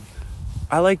and said,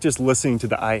 I like just listening to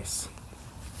the ice.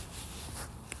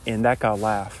 And that got a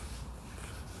laugh.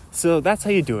 So that's how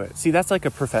you do it. See, that's like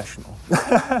a professional.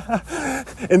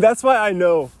 And that's why I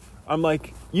know, I'm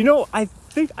like, I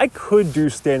think I could do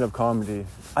stand-up comedy.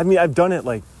 I mean, I've done it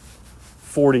like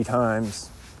 40 times.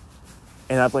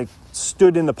 And I've like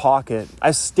stood in the pocket.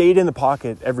 I stayed in the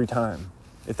pocket every time,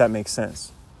 if that makes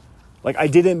sense. Like I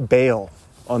didn't bail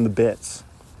on the bits.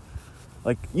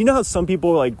 Like, you know how some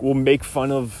people like will make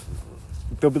fun of,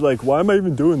 they'll be like, why am I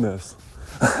even doing this?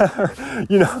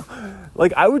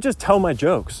 Like I would just tell my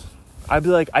jokes. I'd be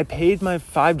like, I paid my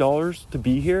 $5 to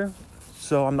be here,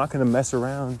 so I'm not going to mess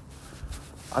around.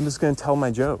 I'm just going to tell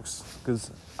my jokes because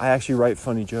I actually write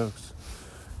funny jokes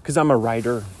because I'm a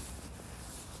writer.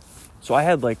 So I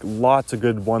had like lots of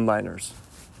good one-liners,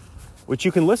 which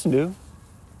you can listen to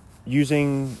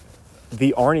using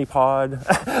the Arne Pod.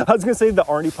 I was going to say the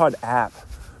Arne Pod app.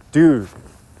 Dude,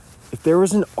 if there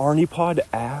was an Arne Pod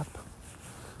app,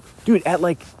 dude, at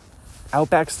like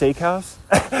Outback Steakhouse,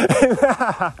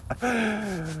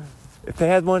 if they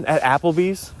had one at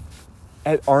Applebee's,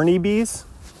 at Arniebee's,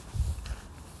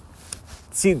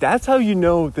 see, that's how you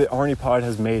know that Arne Pod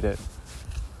has made it.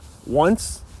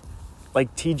 Once,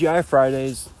 like TGI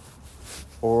Fridays,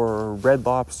 or Red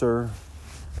Lobster,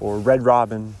 or Red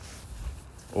Robin,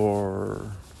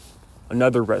 or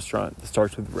another restaurant that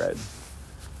starts with red,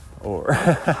 or,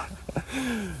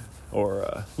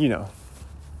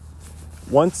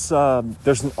 once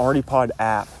there's an Arne Pod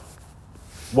app,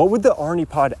 what would the Arne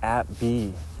Pod app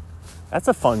be? That's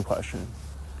a fun question.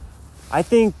 I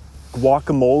think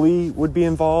guacamole would be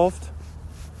involved.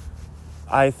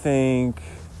 I think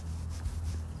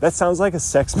that sounds like a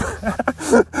sex move.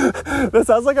 That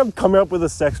sounds like I'm coming up with a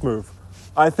sex move.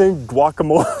 I think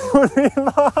guacamole would be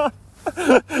involved.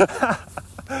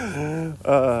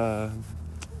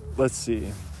 Let's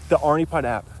see. The Arne Pod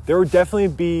app. There would definitely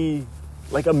be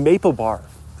like a maple bar.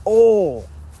 Oh,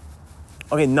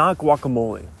 okay, not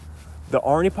guacamole. The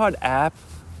Arne Pod app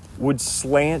would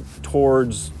slant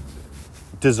towards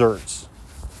desserts,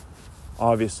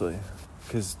 obviously.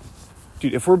 Because,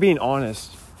 dude, if we're being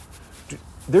honest,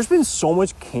 there's been so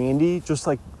much candy just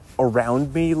like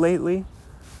around me lately.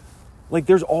 Like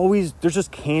there's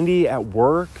just candy at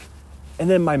work. And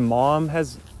then my mom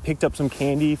has picked up some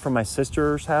candy from my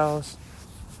sister's house.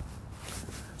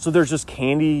 So there's just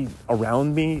candy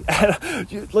around me.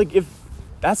 Like if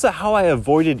that's how I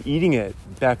avoided eating it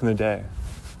back in the day.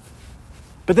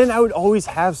 But then I would always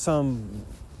have some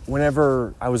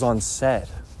whenever I was on set.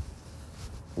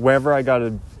 Whenever I got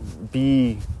to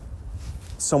be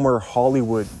somewhere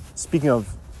Hollywood. Speaking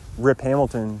of Rip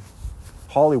Hamilton,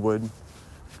 Hollywood.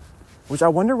 Which I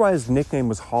wonder why his nickname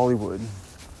was Hollywood.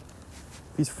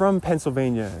 He's from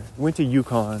Pennsylvania. Went to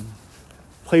UConn.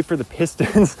 Played for the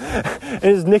Pistons. And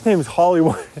his nickname is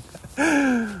Hollywood.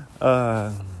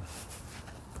 I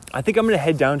think I'm going to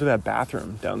head down to that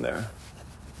bathroom down there.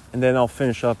 And then I'll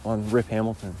finish up on Rip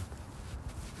Hamilton.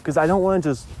 Because I don't want to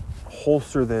just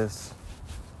holster this.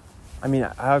 I mean,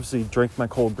 I obviously drank my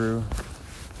cold brew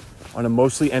on a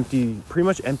pretty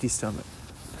much empty stomach.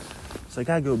 So I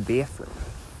got to go bathroom.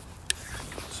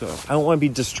 So I don't want to be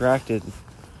distracted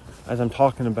as I'm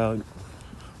talking about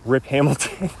Rip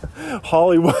Hamilton,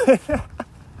 Hollywood.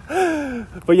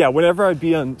 But yeah, whenever I'd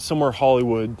be on somewhere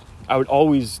Hollywood, I would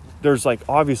always, there's like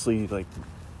obviously like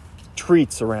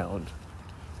treats around.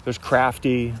 There's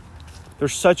crafty.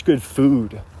 There's such good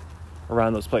food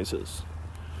around those places.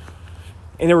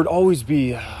 And there would always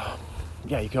be,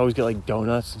 you could always get like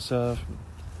donuts and stuff.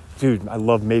 Dude, I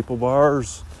love maple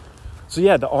bars. So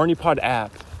yeah, the Arne Pod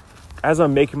app, as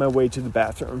I'm making my way to the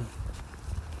bathroom,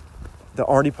 the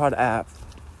Arne Pod app,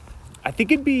 I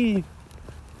think it'd be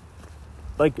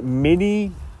like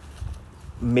mini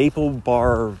maple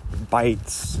bar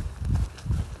bites.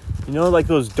 You know, like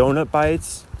those donut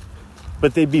bites,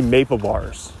 but they'd be maple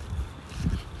bars.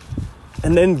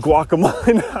 And then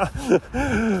guacamole.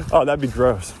 Oh, that'd be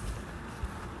gross.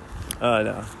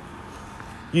 No.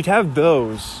 You'd have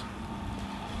those.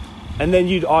 And then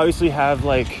you'd obviously have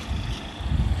like,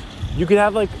 you could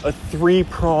have like a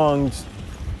 3-pronged,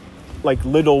 like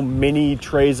little mini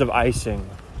trays of icing,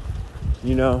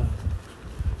 you know?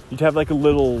 You'd have like a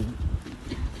little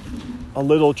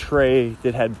tray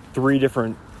that had 3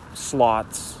 different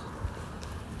slots.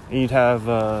 And you'd have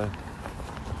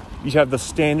the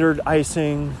standard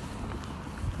icing.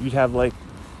 You'd have like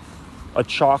a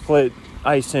chocolate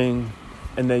icing.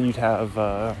 And then you'd have,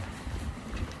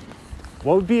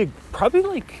 what would be probably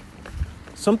like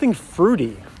something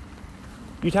fruity.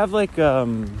 You'd have like a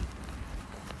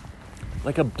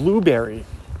blueberry.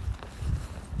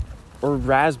 or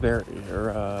raspberry,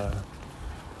 or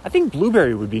I think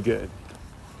blueberry would be good.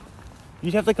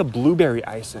 You'd have like a blueberry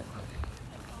icing.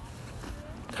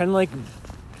 Kind of like,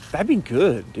 that'd be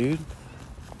good, dude.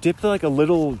 Dip like a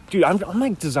little, dude, I'm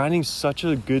like designing such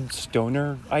a good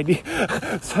stoner idea.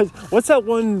 What's that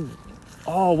one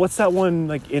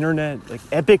like internet, like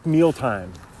epic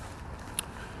mealtime?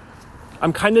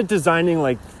 I'm kind of designing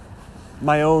like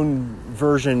my own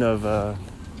version of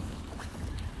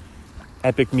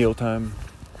epic mealtime.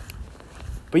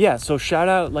 But yeah, so shout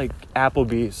out like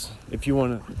Applebee's if you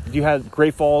want to. You had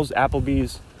Great Falls,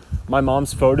 Applebee's. My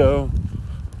mom's photo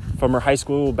from her high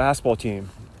school basketball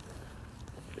team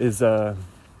is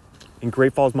in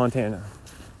Great Falls, Montana,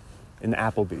 in the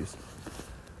Applebee's,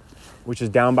 which is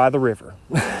down by the river.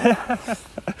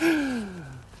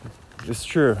 It's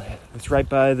true. It's right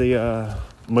by the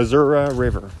Missouri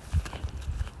River.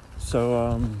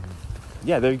 So,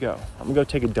 yeah, there you go. I'm going to go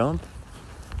take a dump.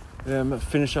 And I'm going to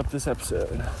finish up this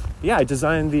episode. Yeah, I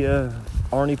designed the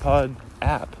Arne Pod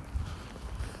app.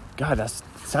 God, that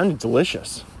sounded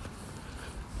delicious.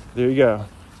 There you go.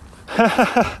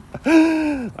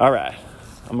 All right.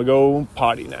 I'm going to go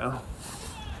potty now.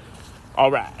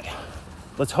 All right.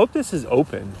 Let's hope this is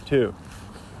open, too.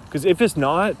 Because if it's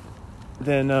not,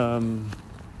 then I'm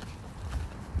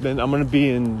going to be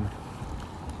in,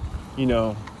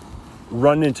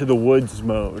 run into the woods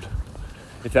mode.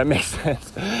 If that makes sense.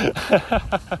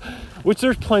 Which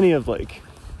there's plenty of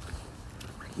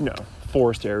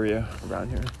forest area around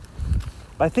here.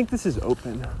 But I think this is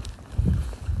open.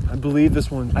 I believe this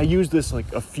one, I used this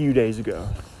like a few days ago.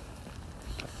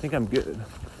 I think I'm good.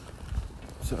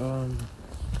 So,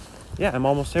 yeah, I'm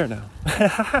almost there now.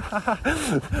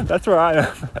 That's where I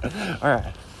am. All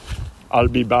right. I'll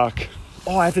be back.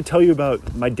 Oh, I have to tell you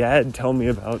about my dad telling me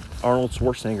about Arnold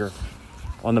Schwarzenegger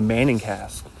on the Manning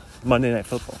cast. Monday Night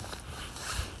Football.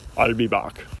 I'll be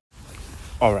back.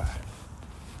 All right.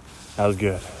 That was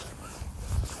good.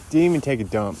 Didn't even take a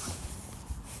dump.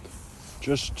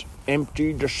 Just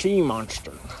emptied the sea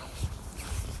monster.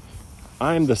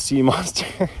 I'm the sea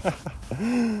monster.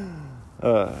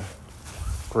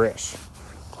 Chris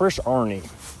Arne.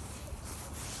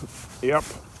 Yep.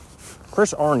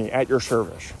 Chris Arne at your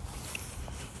service.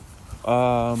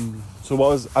 So I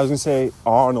was gonna say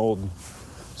Arnold.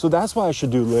 So that's why I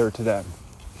should do later today.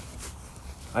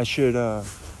 I should I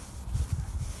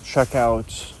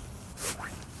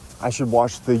should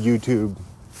watch the YouTube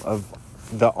of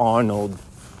the Arnold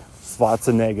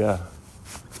Schwarzenegger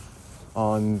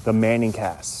on the Manning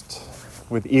cast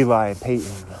with Eli and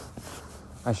Peyton.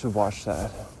 I should watch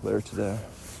that later today.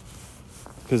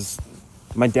 Because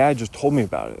my dad just told me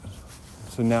about it.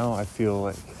 So now I feel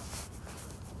like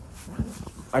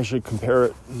I should compare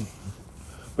it.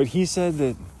 But he said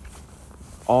that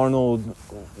Arnold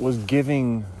was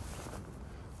giving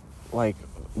like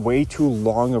way too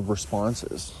long of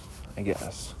responses, I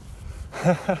guess.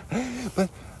 But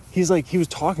he was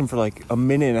talking for like a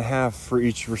minute and a half for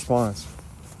each response,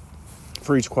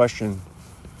 for each question.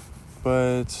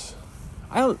 But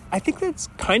I think that's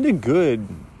kind of good.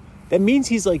 That means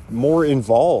he's like more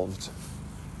involved.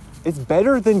 It's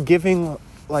better than giving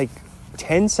like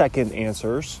 10-second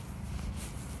answers.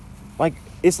 Like,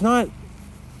 it's not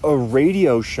a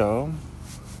radio show.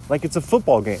 Like, it's a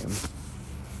football game.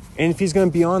 And if he's going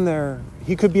to be on there,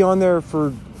 he could be on there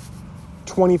for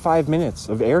 25 minutes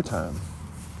of airtime.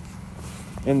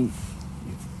 And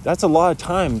that's a lot of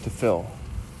time to fill.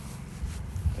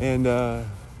 And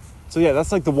so, yeah,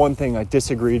 that's like the one thing I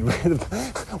disagreed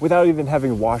with without even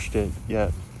having watched it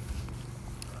yet.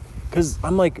 Because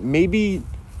I'm like, maybe,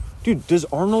 dude, does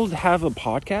Arnold have a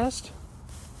podcast?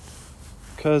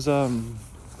 Because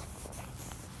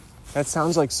that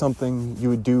sounds like something you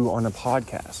would do on a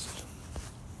podcast.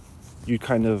 You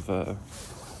kind of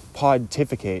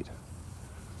podtificate.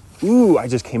 Ooh, I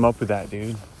just came up with that,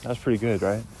 dude. That's pretty good,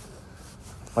 right?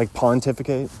 Like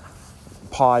pontificate?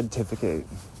 Podtificate.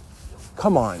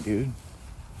 Come on, dude.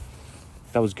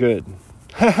 That was good.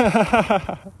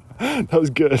 That was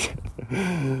good.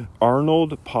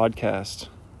 Arnold podcast.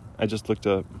 I just looked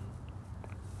up.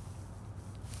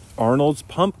 Arnold's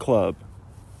Pump Club.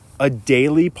 A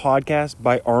daily podcast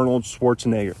by Arnold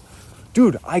Schwarzenegger.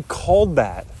 Dude, I called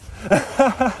that.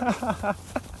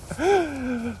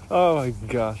 Oh my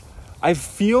gosh. I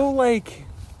feel like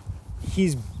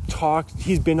he's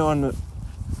been on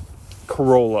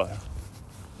Corolla.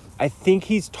 I think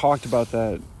he's talked about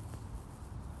that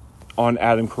on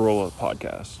Adam Carolla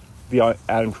podcast. The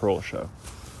Adam Carolla show.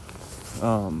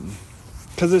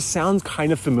 Because it sounds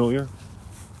kind of familiar.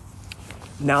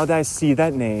 Now that I see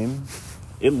that name,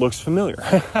 it looks familiar.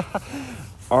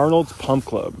 Arnold's Pump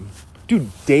Club. Dude,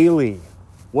 daily.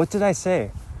 What did I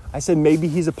say? I said maybe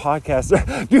he's a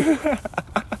podcaster.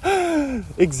 Dude,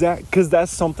 exact, because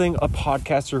that's something a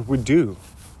podcaster would do.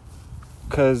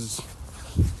 Because,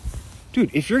 dude,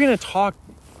 if you're going to talk,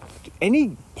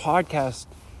 any podcast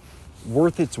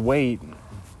worth its weight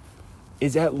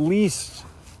is at least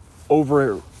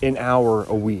over an hour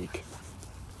a week.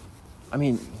 I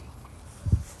mean,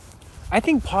 I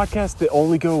think podcasts that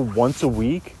only go once a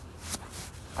week,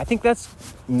 I think that's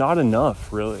not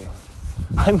enough, really.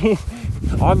 I mean,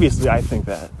 obviously I think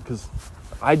that because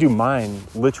I do mine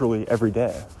literally every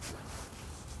day.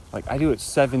 Like, I do it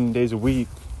 7 days a week.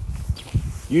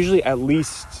 Usually I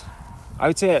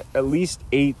would say at least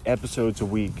 8 episodes a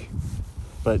week.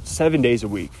 But 7 days a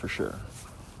week for sure.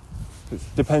 It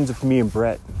depends if me and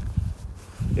Brett,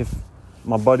 if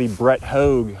my buddy Brett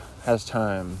Hogue has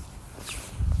time.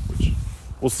 Which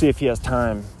we'll see if he has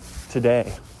time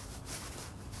today.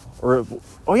 Or,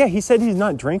 oh yeah, he said he's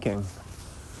not drinking.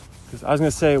 Because I was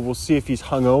going to say, we'll see if he's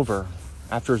hungover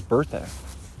after his birthday.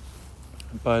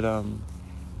 But,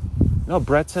 no,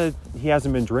 Brett said he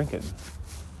hasn't been drinking.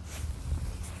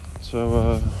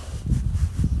 So,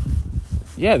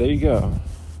 yeah, there you go.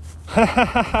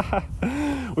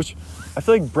 Which, I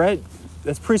feel like Brett,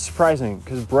 that's pretty surprising,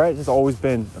 because Brett has always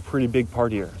been a pretty big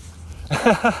partier.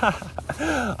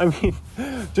 I mean,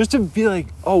 just to be like,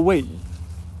 oh, wait,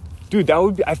 dude,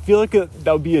 I feel like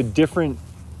that would be a different,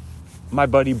 my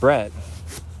buddy Brett.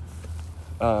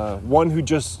 One who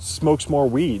just smokes more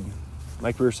weed,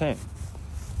 like we were saying.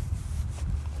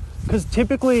 Because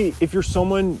typically, if you're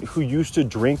someone who used to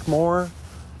drink more,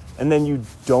 and then you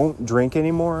don't drink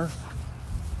anymore,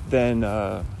 then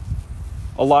a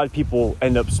lot of people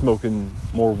end up smoking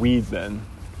more weed then.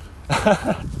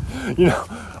 You know,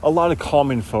 a lot of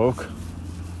common folk.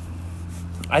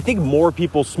 I think more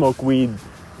people smoke weed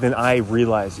than I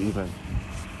realize even.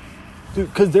 Dude,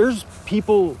 because there's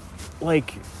people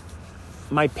like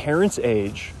my parents'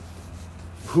 age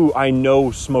who I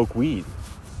know smoke weed.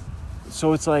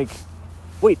 So it's like,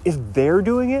 wait, if they're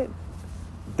doing it,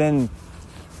 then,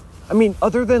 I mean,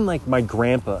 other than like my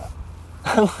grandpa,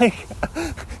 like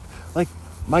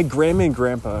my grandma and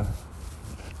grandpa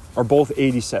are both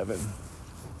 87.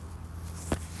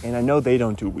 And I know they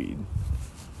don't do weed.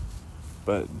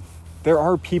 But there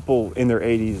are people in their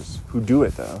 80s who do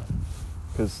it though.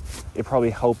 Because it probably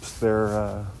helps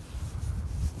their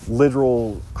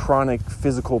literal chronic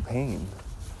physical pain.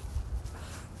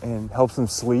 And helps them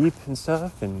sleep and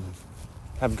stuff. And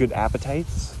have good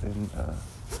appetites. And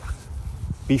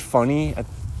be funny at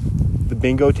the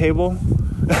bingo table.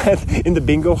 In the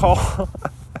bingo hall.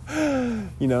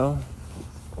 You know.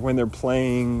 When they're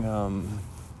playing, I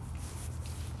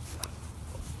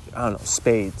don't know,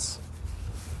 spades.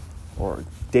 Or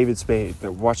David Spade.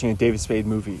 They're watching a David Spade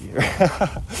movie.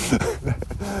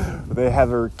 They have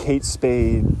her Kate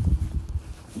Spade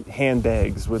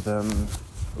handbags with them.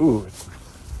 Ooh,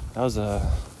 that was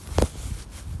a...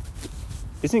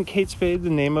 Isn't Kate Spade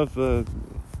the name of the...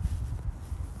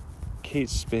 Kate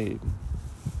Spade?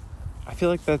 I feel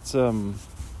like that's,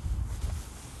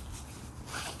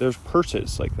 there's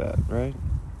purses like that, right?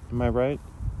 Am I right?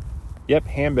 Yep,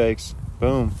 handbags.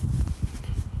 Boom.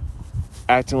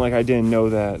 Acting like I didn't know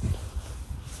that.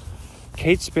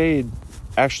 Kate Spade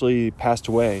actually passed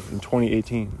away in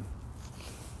 2018.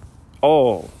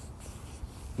 Oh,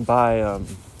 by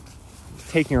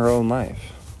taking her own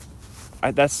life.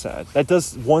 That's sad. That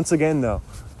does, once again though,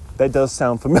 that does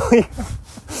sound familiar.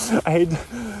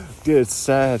 Dude, it's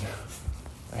sad.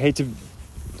 I hate to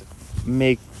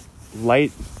make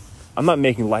light. I'm not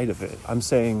making light of it. I'm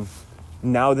saying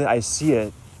now that I see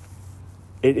it,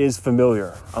 it is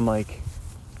familiar. I'm like,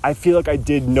 I feel like I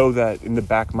did know that in the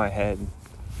back of my head.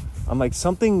 I'm like,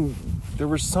 there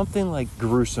was something like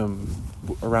gruesome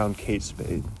around Kate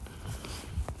Spade.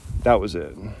 That was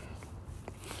it.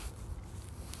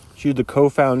 She was the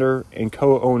co-founder and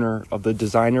co-owner of the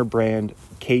designer brand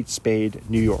Kate Spade,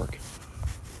 New York.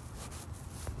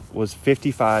 Was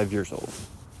 55 years old.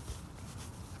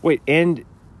 Wait, and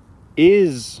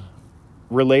is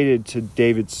related to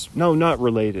David's... No, not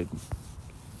related.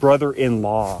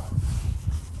 Brother-in-law.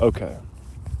 Okay.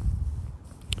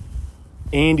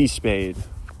 Andy Spade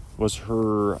was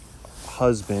her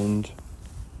husband.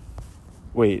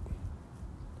 Wait.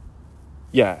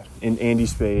 Yeah, and Andy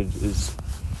Spade is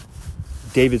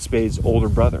David Spade's older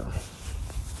brother.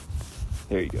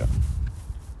 There you go.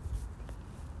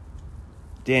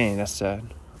 Dang, that's sad.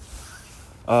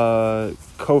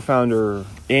 Co-founder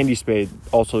Andy Spade,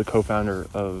 also the co-founder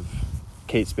of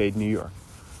Kate Spade, New York.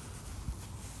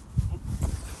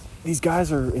 These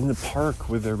guys are in the park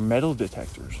with their metal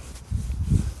detectors.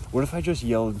 What if I just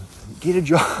yelled, get a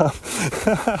job?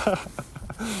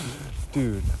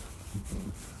 Dude,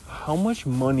 how much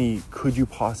money could you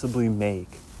possibly make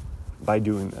by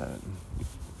doing that?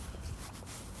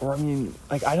 Or, I mean,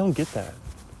 like, I don't get that.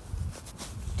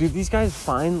 Dude, these guys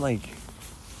find, like,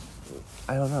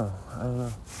 I don't know.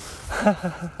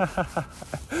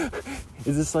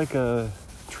 Is this like a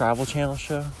Travel Channel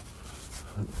show?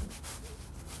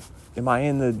 Am I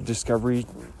in the Discovery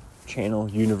Channel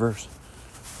universe?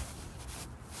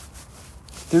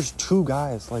 There's two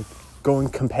guys, like, going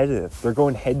competitive. They're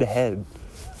going head to head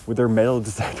with their metal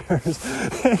detectors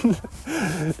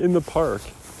in the park.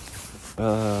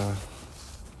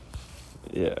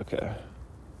 Yeah, okay.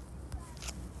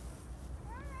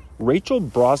 Rachel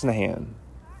Brosnahan.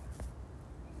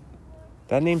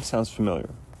 That name sounds familiar.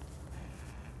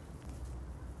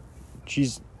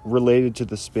 She's related to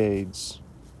the Spades.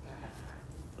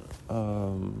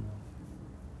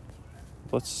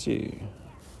 Let's see.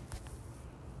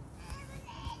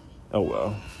 Oh,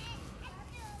 well.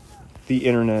 The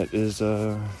internet is,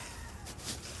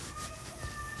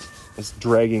 it's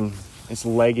dragging. It's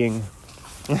lagging.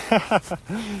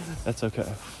 That's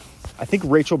okay. I think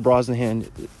Rachel Brosnahan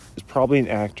is probably an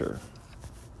actor.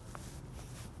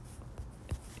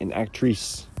 An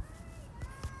actrice.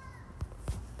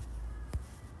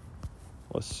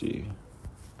 Let's see.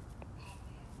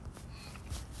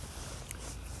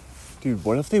 Dude,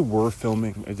 what if they were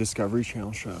filming a Discovery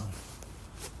Channel show?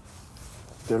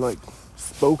 They're like,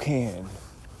 Spokane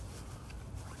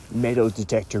metal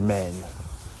detector men.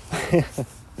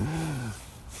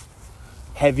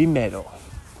 Heavy metal.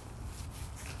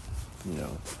 You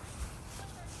know.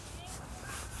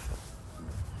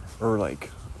 Or like,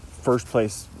 first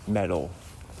place metal.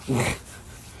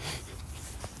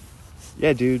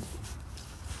 Yeah, dude.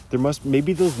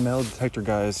 Maybe those metal detector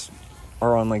guys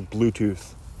are on like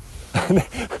Bluetooth.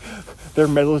 Their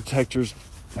metal detectors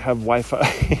have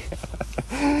Wi-Fi.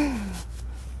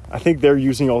 I think they're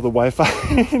using all the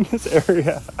Wi-Fi in this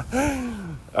area.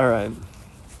 All right.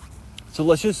 So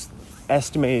let's just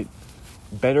estimate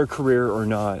better career or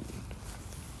not.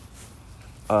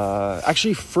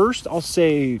 Actually, first I'll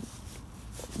say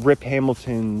Rip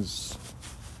Hamilton's...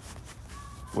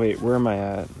 Wait, where am I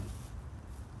at?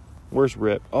 Where's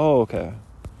Rip? Oh, okay.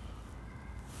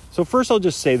 So first I'll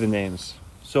just say the names.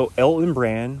 So Elton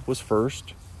Brand was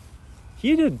first.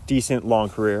 He had a decent long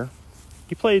career.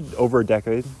 He played over a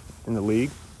decade in the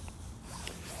league.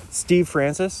 Steve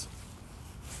Francis.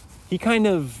 He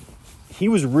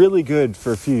was really good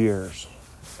for a few years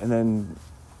and then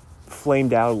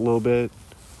flamed out a little bit.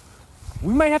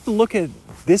 We might have to look at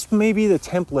this, maybe the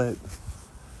template.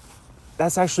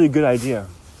 That's actually a good idea.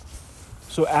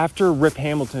 So after Rip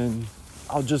Hamilton,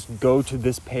 I'll just go to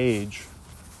this page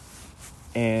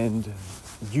and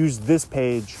use this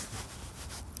page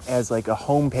as like a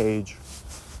home page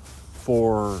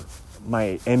for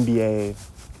my NBA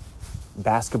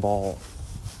basketball,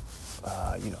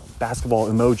 basketball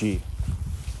emoji,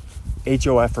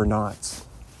 HOF or not.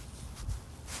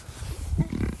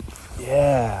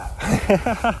 Yeah.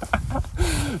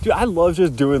 Dude, I love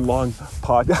just doing long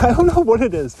podcasts. I don't know what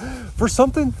it is. For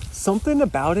something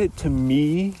about it to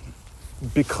me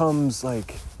becomes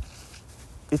like,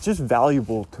 it's just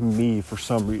valuable to me for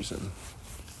some reason.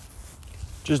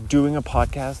 Just doing a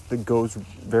podcast that goes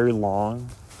very long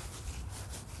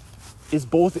is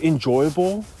both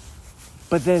enjoyable,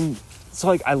 but then it's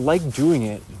like I like doing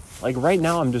it. Like right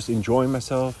now I'm just enjoying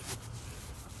myself.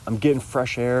 I'm getting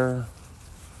fresh air.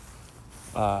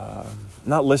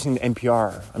 Not listening to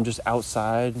NPR. I'm just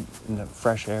outside in the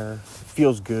fresh air. It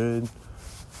feels good.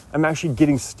 I'm actually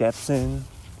getting steps in.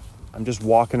 I'm just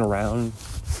walking around.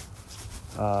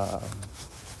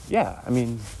 Yeah, I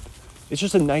mean, it's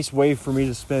just a nice way for me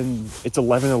to spend. It's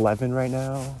 11:11 right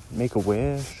now. Make a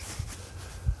wish.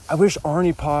 I wish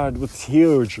Arne Pod was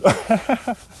huge.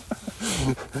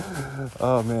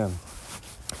 Oh man,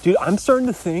 dude, I'm starting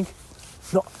to think.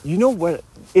 No, you know what?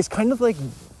 It's kind of like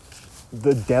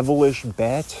the devilish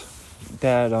bet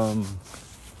that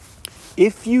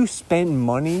if you spend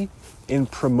money in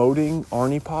promoting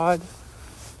Arne Pod,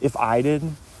 if I did,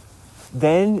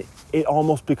 then it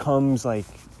almost becomes like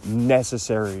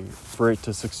necessary for it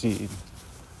to succeed.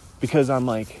 Because I'm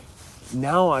like,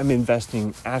 now I'm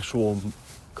investing actual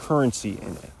currency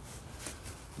in it.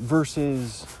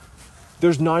 Versus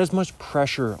there's not as much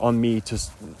pressure on me to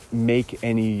make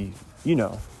any,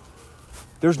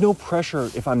 there's no pressure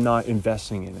if I'm not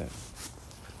investing in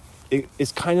it.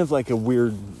 It's kind of like a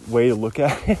weird way to look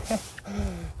at it.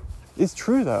 It's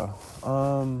true though.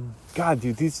 God,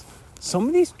 dude, some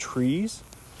of these trees,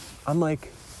 I'm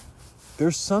like,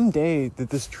 there's some day that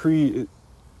this tree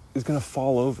is going to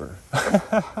fall over.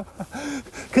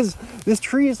 Because this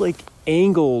tree is like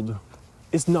angled.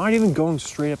 It's not even going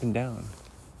straight up and down.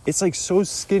 It's like so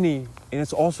skinny, and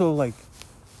it's also like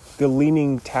the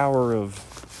leaning tower of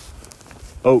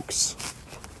oaks.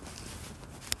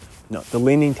 No, the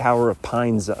leaning tower of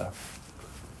Pinesa,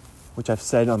 which I've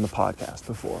said on the podcast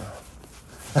before.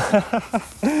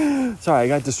 Sorry, I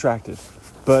got distracted.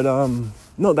 But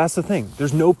no, that's the thing.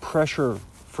 There's no pressure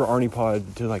for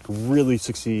ArnePod to like really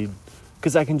succeed,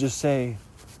 because I can just say,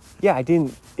 yeah, I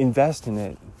didn't invest in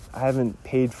it. I haven't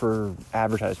paid for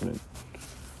advertisement,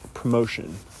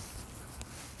 promotion.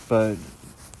 But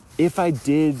if I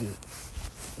did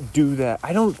do that,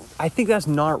 I think that's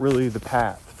not really the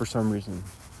path for some reason.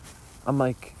 I'm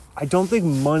like, I don't think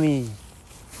money,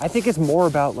 I think it's more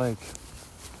about like,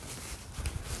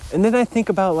 and then I think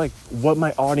about like what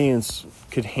my audience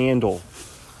could handle.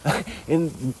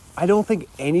 And I don't think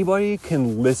anybody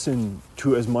can listen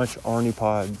to as much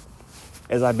ArnePod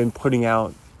as I've been putting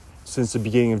out since the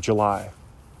beginning of July.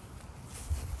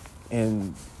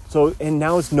 And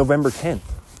now it's November 10th.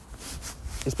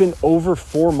 It's been over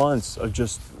 4 months of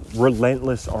just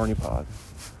relentless ArnePod.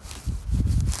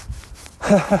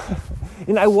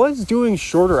 And I was doing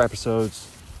shorter episodes,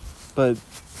 but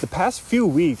the past few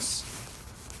weeks,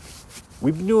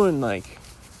 we've been doing like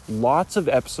lots of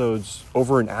episodes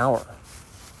over an hour.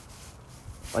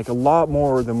 Like a lot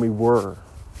more than we were.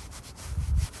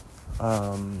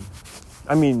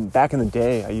 I mean, back in the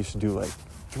day, I used to do like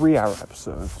 3-hour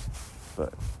episodes,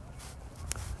 but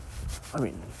I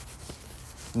mean,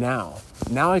 now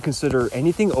I consider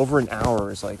anything over an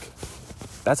hour is like,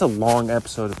 that's a long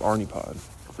episode of ArnePod,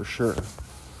 for sure.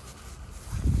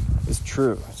 It's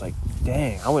true. It's like,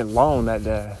 dang, I went long that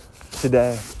day,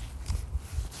 today.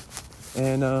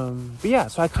 And, but yeah,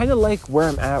 so I kind of like where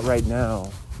I'm at right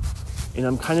now. And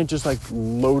I'm kind of just like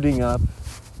loading up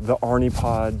the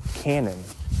ArnePod canon,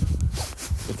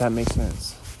 if that makes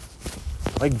sense.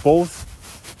 Like both,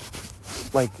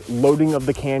 like loading of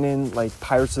the canon, like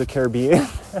Pirates of the Caribbean,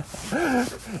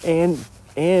 and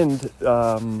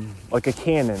like a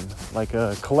canon, like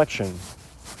a collection,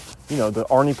 you know, the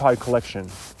ArnePod collection.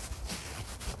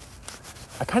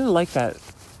 I kind of like that,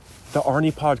 the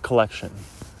ArnePod collection.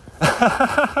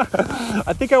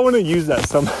 I think I want to use that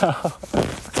somehow.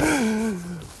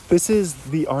 This is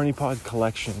the ArnePod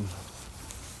collection.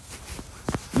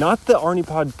 Not the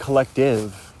ArnePod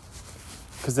collective,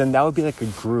 because then that would be like a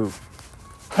group.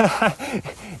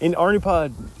 In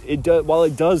ArnePod, while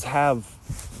it does have,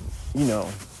 you know,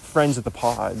 friends of the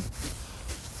pod,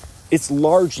 it's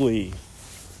largely,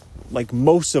 like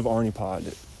most of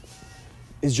ArnePod,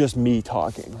 is just me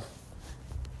talking.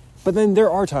 But then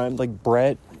there are times, like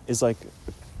Brett is like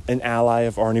an ally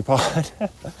of ArnePod.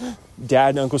 Dad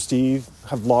and Uncle Steve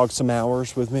have logged some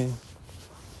hours with me,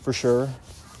 for sure.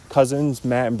 Cousins,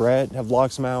 Matt and Brett, have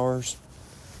logged some hours.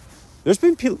 There's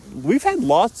been we've had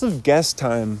lots of guest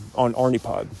time on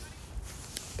ArnePod.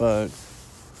 But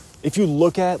if you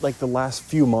look at like the last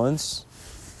few months,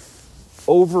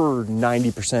 over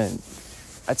 90%,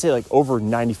 I'd say like over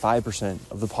 95%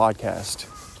 of the podcast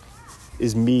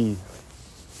is me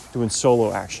doing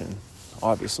solo action,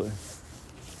 obviously.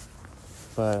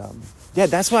 But yeah,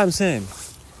 that's what I'm saying.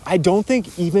 I don't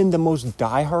think even the most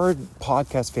diehard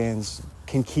podcast fans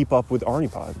can keep up with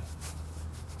ArnePod.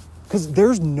 Because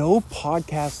there's no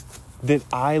podcast that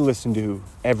I listen to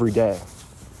every day,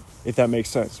 if that makes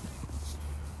sense.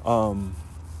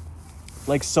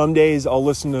 Like some days I'll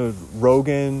listen to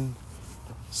Rogan.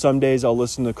 Some days I'll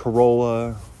listen to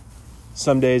Corolla.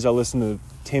 Some days I'll listen to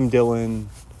Tim Dillon.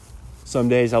 Some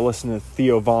days I'll listen to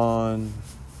Theo Vaughn.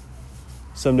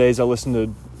 Some days I'll listen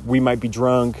to We Might Be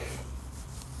Drunk.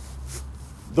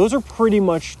 Those are pretty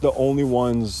much the only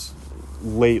ones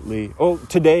lately. Oh,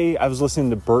 today I was listening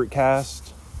to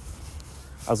Bertcast.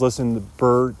 I was listening to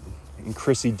Bert and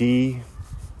Chrissy D.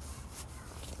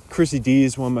 Chrissy D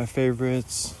is one of my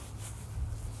favorites.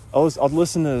 I'll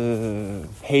listen to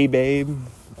Hey Babe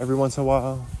every once in a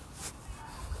while.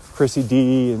 Chrissy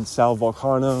D and Sal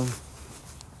Volcano.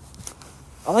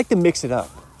 I like to mix it up.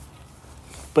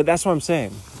 But that's what I'm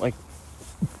saying. Like,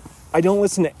 I don't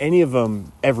listen to any of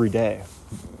them every day.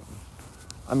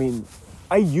 I mean,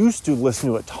 I used to listen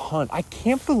to a ton. I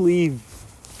can't believe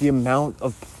the amount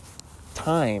of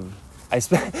time I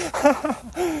spent.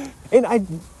 And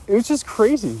it was just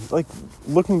crazy, like,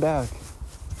 looking back.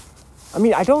 I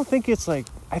mean, I don't think it's like,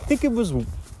 I think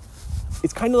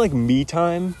it's kind of like me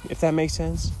time, if that makes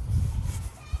sense.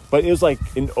 But it was like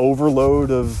an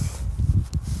overload of,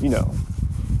 you know,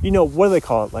 what do they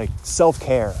call it? Like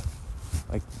self-care.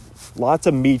 Like lots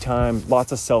of me time,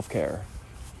 lots of self-care.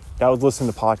 That was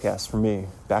listening to podcasts for me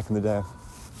back in the day.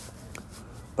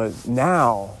 But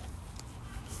now,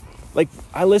 like,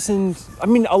 I'll listen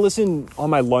on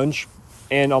my lunch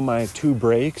and on my 2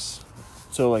 breaks.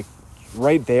 So, like,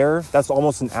 right there, that's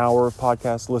almost an hour of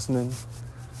podcast listening.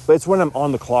 But it's when I'm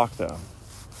on the clock, though.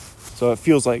 So it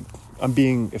feels like I'm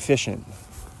being efficient.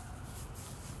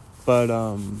 But,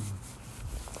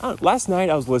 last night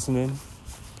I was listening.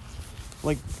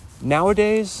 Like,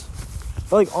 nowadays,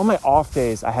 like, on my off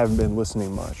days, I haven't been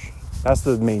listening much. That's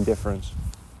the main difference.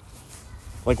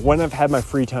 Like, when I've had my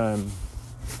free time,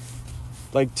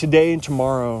 like, today and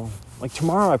tomorrow, like,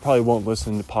 tomorrow I probably won't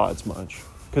listen to pods much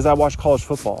because I watch college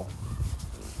football.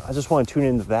 I just want to tune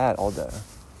into that all day.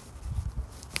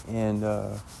 And,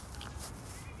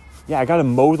 I got to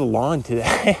mow the lawn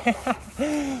today.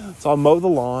 So I'll mow the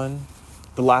lawn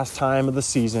the last time of the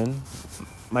season.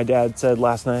 My dad said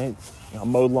last night, I'll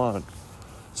mow the lawn.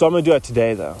 So I'm going to do that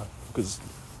today, though, because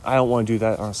I don't want to do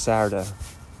that on a Saturday.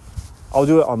 I'll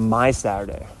do it on my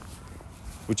Saturday,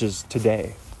 which is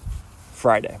today,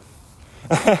 Friday.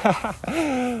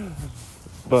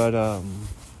 But,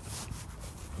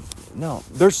 no,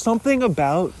 there's something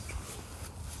about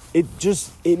it.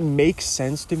 It makes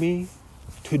sense to me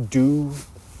to do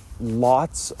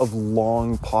lots of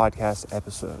long podcast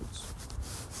episodes.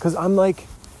 Because I'm like,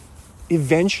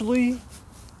 eventually,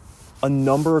 a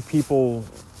number of people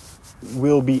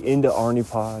will be into Arne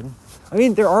Pod. I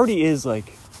mean, there already is,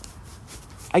 like,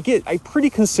 I pretty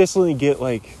consistently get,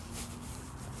 like,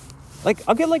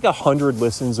 I'll get, like, 100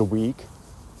 listens a week,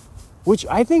 which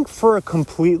I think for a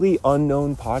completely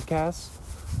unknown podcast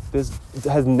that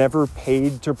has never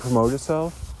paid to promote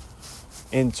itself,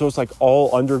 and so it's, like,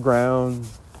 all underground.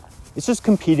 It's just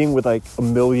competing with, like, a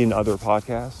million other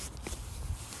podcasts.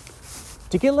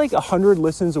 To get, like, 100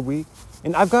 listens a week,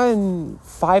 and I've gotten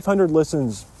 500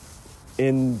 listens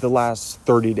in the last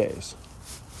 30 days.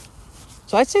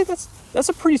 So I'd say that's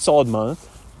a pretty solid month.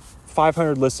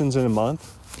 500 listens in a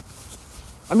month.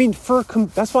 I mean,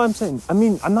 that's what I'm saying. I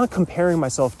mean, I'm not comparing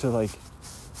myself to, like,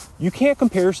 you can't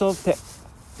compare yourself to,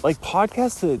 like,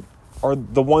 podcasts that are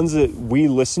the ones that we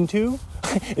listen to,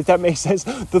 if that makes sense.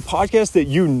 The podcasts that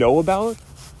you know about,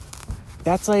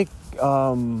 that's like,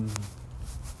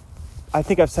 I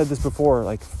think I've said this before,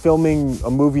 like filming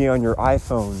a movie on your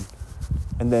iPhone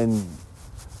and then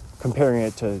comparing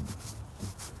it to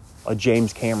a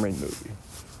James Cameron movie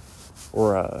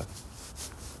or a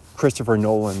Christopher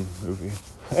Nolan movie.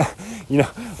 You know,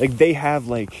 like, they have,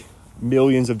 like,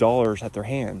 millions of dollars at their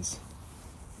hands.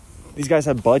 These guys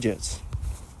have budgets.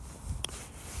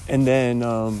 And then,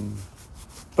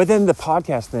 but then the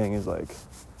podcast thing is like,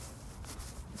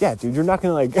 yeah, dude, you're not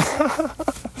going to, like,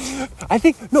 I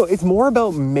think, no, it's more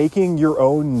about making your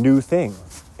own new thing,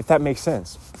 if that makes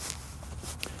sense.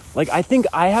 Like, I think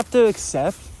I have to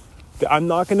accept that I'm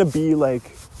not going to be, like,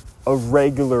 a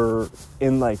regular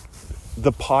in, like,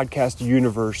 the podcast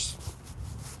universe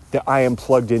that I am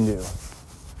plugged into.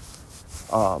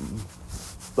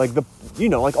 Like,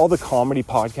 like, all the comedy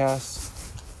podcasts,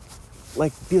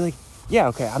 like, be like, yeah,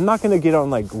 okay, I'm not going to get on,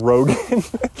 like, Rogan.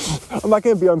 I'm not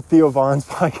going to be on Theo Vaughn's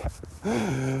podcast.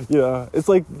 You know, it's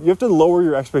like, you have to lower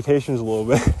your expectations a little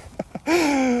bit.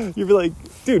 You'd be like,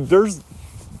 dude, there's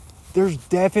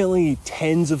definitely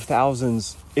tens of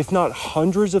thousands, if not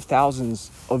hundreds of thousands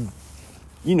of,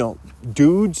 you know,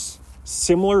 dudes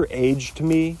similar age to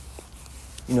me,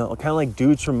 you know, kind of like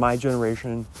dudes from my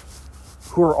generation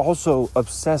who are also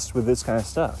obsessed with this kind of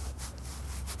stuff.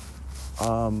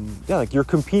 Yeah, like, you're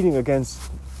competing against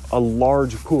a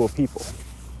large pool of people.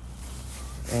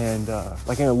 And,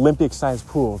 like, an Olympic-sized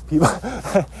pool of people.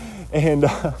 And,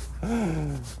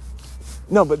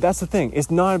 no, but that's the thing. It's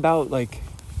not about, like,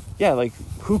 yeah, like,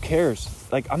 who cares?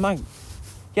 Like,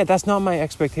 that's not my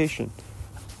expectation.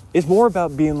 It's more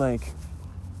about being like,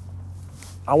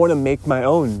 I want to make my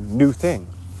own new thing.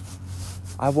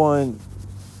 I want,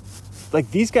 like,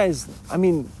 these guys, I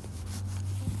mean,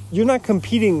 you're not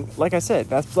competing, like I said,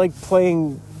 that's like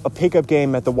playing a pickup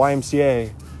game at the YMCA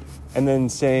and then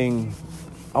saying,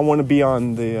 I want to be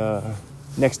on the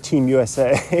next Team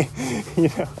USA. You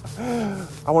know,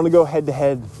 I want to go head to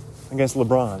head against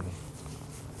LeBron.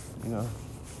 You know,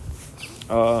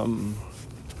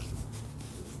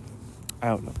 I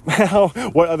don't know.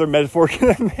 What other metaphor can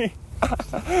I make?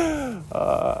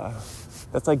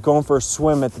 That's like going for a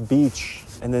swim at the beach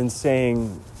and then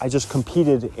saying, I just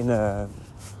competed in a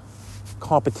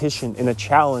competition, in a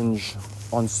challenge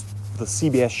on the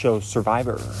CBS show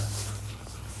Survivor,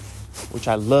 which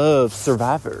I love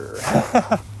Survivor.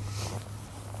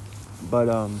 But,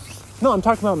 no, I'm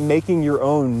talking about making your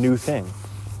own new thing.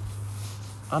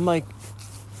 I'm like,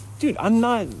 dude, I'm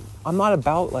not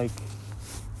about like,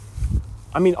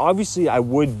 I mean, obviously I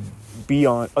would be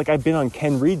on, like I've been on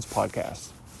Ken Reed's podcast,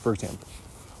 for example.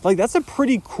 Like that's a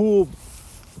pretty cool,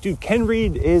 dude, Ken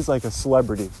Reed is like a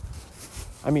celebrity.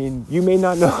 I mean, you may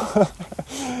not know,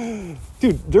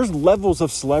 dude, there's levels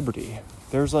of celebrity.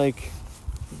 There's like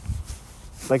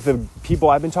the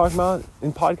people I've been talking about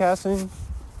in podcasting,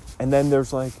 and then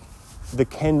there's like the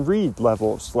Ken Reed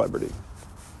level of celebrity,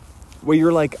 where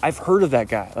you're like, I've heard of that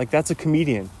guy. Like that's a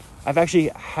comedian. I've actually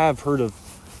have heard of,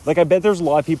 like I bet there's a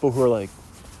lot of people who are like,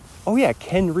 oh yeah,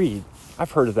 Ken Reed.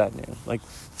 I've heard of that name. Like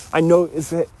I know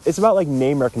it's about like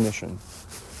name recognition.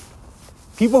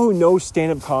 People who know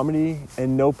stand-up comedy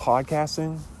and know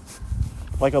podcasting,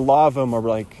 like a lot of them are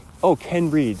like, oh,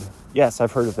 Ken Reed. Yes,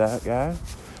 I've heard of that guy.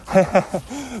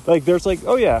 Like there's like,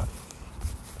 oh yeah.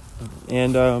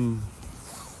 And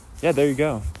yeah, there you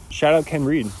go. Shout out Ken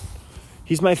Reed.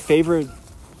 He's my favorite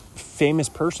famous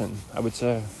person, I would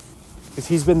say, because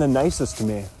he's been the nicest to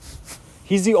me.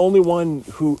 He's the only one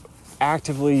who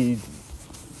actively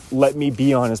let me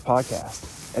be on his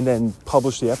podcast and then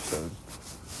publish the episode.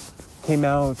 Came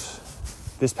out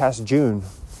this past June.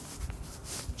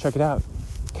 Check it out.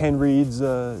 Ken Reed's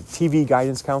TV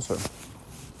guidance counselor.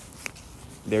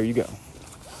 There you go.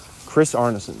 Chris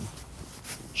Arneson.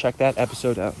 Check that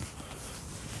episode out.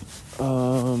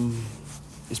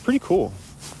 It's pretty cool.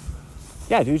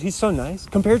 Yeah, dude, he's so nice.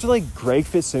 Compared to like Greg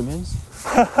Fitzsimmons.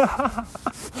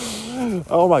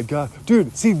 Oh my God.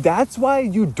 Dude, see, that's why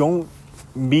you don't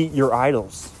meet your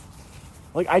idols.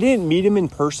 Like, I didn't meet him in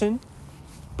person,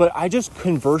 but I just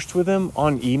conversed with him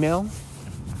on email.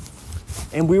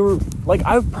 And we were, like,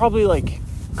 I probably, like,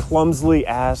 clumsily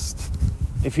asked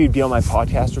if he'd be on my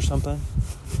podcast or something.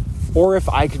 Or if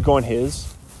I could go on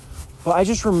his. But I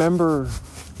just remember,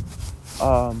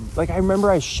 I remember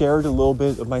I shared a little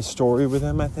bit of my story with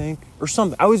him, I think. Or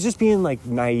something. I was just being, like,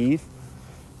 naive.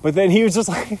 But then he was just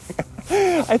like,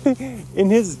 I think in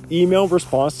his email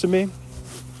response to me,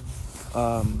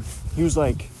 he was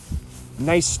like,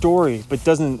 nice story, but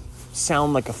doesn't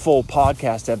sound like a full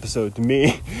podcast episode to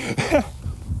me.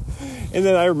 And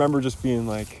then I remember just being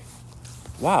like,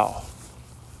 wow,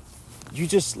 you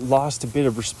just lost a bit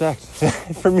of respect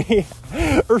for me.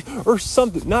 or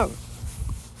something. Not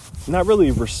really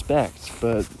respect,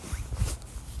 but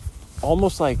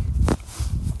almost like,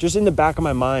 just in the back of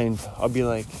my mind, I'll be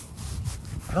like,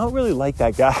 I don't really like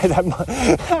that guy that much.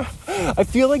 I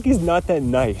feel like he's not that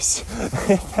nice.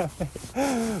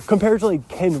 Compared to like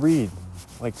Ken Reed.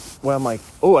 Like, when I'm like,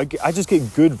 oh, I just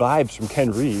get good vibes from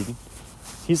Ken Reed.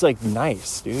 He's like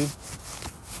nice, dude.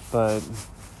 But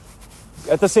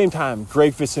at the same time,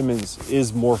 Greg Fitzsimmons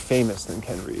is more famous than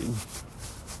Ken Reed.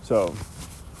 So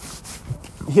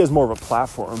he has more of a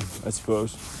platform, I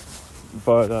suppose.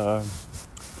 But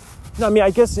no, I mean, I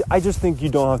guess I just think you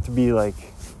don't have to be like,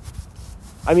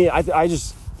 I mean, I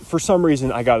just, for some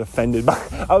reason, I got offended.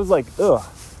 I was like, ugh,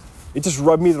 it just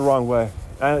rubbed me the wrong way.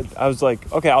 I was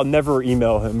like, okay, I'll never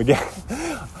email him again.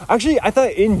 Actually, I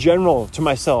thought in general to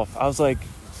myself, I was like,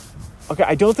 okay,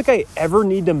 I don't think I ever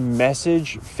need to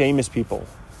message famous people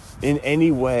in any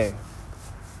way.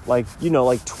 Like, you know,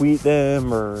 like tweet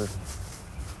them or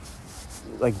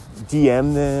like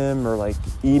DM them or like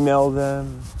email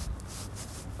them.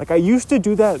 Like I used to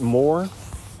do that more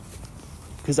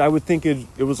because I would think it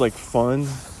was like fun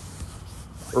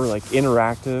or like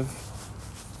interactive.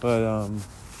 But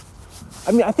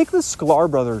I mean, I think the Sklar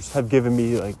brothers have given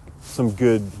me like some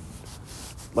good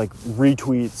like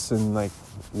retweets and like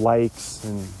likes,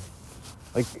 and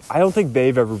like I don't think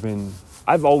they've ever been,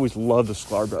 I've always loved the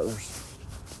Sklar brothers.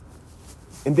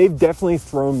 And they've definitely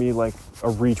thrown me like a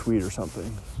retweet or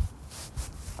something.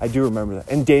 I do remember that.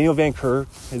 And Daniel Van Kirk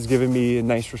has given me a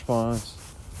nice response.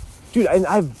 Dude, and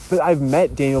I've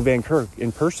met Daniel Van Kirk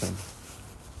in person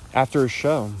after a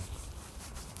show.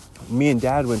 Me and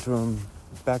Dad went to him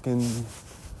back in,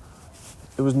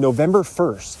 it was November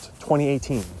 1st,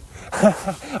 2018.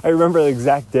 I remember the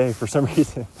exact day for some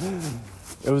reason.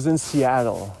 It was in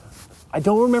Seattle. I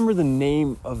don't remember the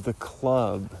name of the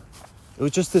club. It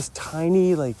was just this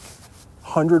tiny, like,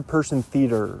 100-person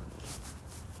theater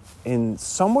in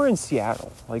somewhere in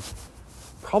Seattle. Like,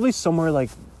 probably somewhere like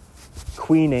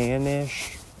Queen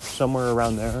Anne-ish, somewhere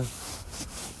around there.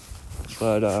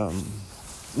 But,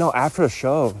 no, after the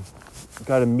show,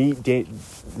 got to meet the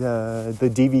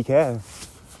DVK.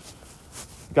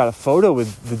 Got a photo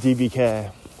with the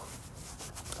DVK.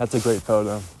 That's a great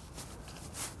photo.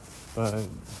 But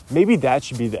maybe that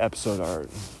should be the episode art.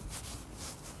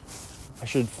 I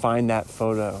should find that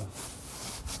photo.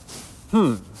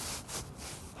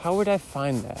 How would I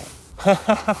find that?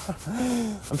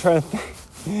 I'm trying to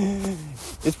think.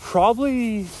 It's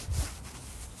probably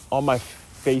on my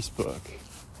Facebook,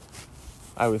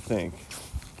 I would think.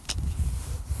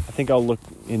 I think I'll look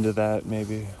into that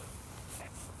maybe.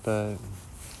 But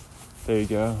there you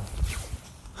go.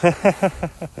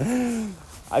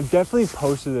 I've definitely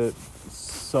posted it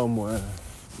somewhere.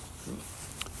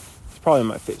 It's probably on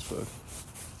my Facebook.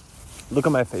 Look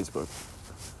at my Facebook.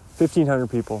 1,500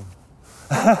 people.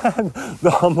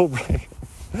 The humble brag.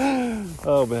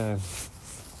 Oh man.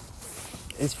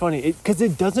 It's funny because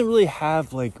it doesn't really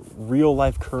have like real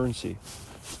life currency.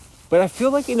 But I feel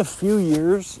like in a few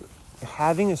years,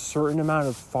 having a certain amount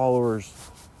of followers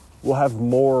will have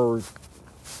more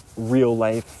real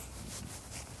life,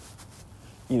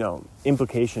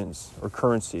 implications or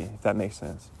currency, if that makes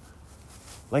sense.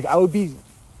 Like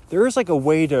there is like a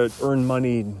way to earn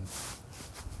money,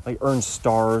 like earn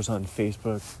stars on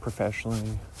Facebook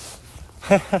professionally.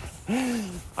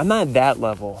 I'm not at that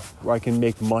level where I can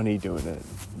make money doing it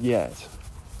yet.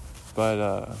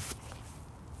 But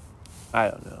I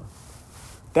don't know.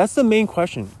 That's the main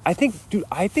question. I think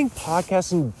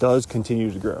podcasting does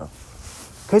continue to grow.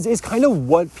 Because it's kind of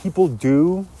what people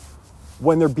do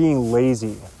when they're being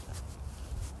lazy,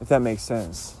 if that makes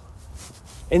sense.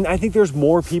 And I think there's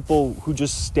more people who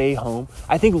just stay home.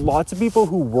 I think lots of people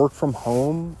who work from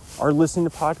home are listening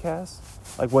to podcasts,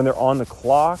 like when they're on the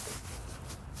clock.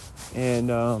 And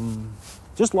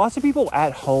just lots of people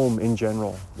at home in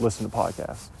general listen to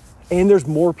podcasts. And there's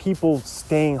more people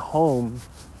staying home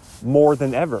more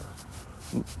than ever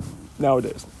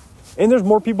nowadays. And there's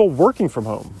more people working from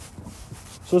home.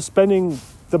 So spending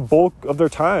the bulk of their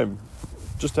time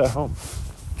just at home.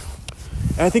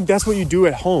 And I think that's what you do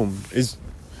at home is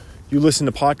you listen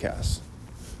to podcasts.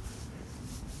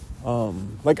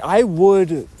 Like I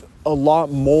would a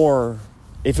lot more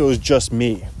if it was just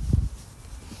me.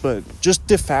 But just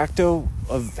de facto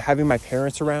of having my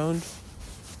parents around,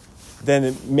 then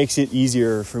it makes it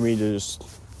easier for me to just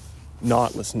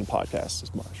not listen to podcasts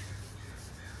as much.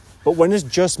 But when it's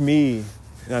just me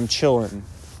and I'm chilling,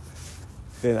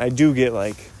 then I do get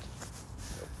like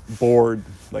bored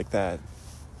like that.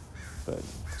 But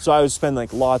so I would spend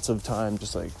like lots of time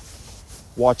just like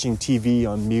watching TV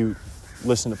on mute,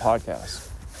 listen to podcasts.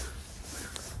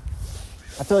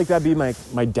 I feel like that'd be my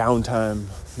downtime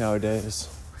nowadays.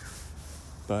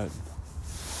 But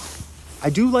I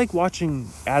do like watching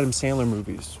Adam Sandler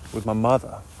movies with my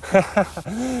mother.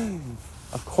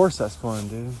 Of course that's fun,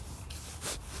 dude.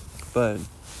 But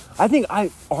I think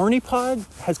Arne Pod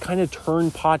has kind of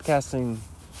turned podcasting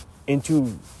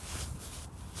into,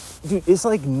 dude, it's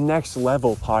like next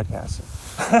level podcasting.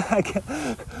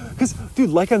 Because, dude,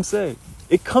 like I'm saying,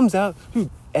 it comes out, dude,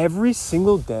 every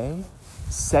single day,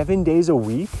 7 days a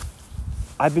week,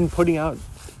 I've been putting out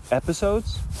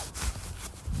episodes.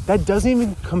 That doesn't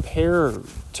even compare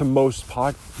to most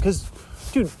because,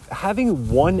 dude, having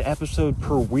one episode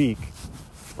per week,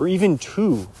 or even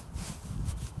two,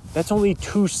 that's only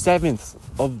 2/7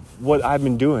 of what I've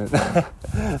been doing.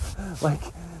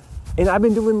 And I've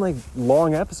been doing like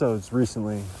long episodes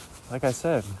recently, like I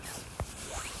said.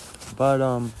 But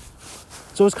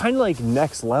so it's kind of like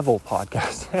next level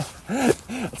podcast.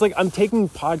 It's like I'm taking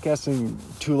podcasting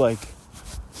to like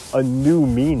a new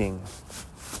meaning.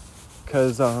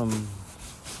 Because, no,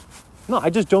 I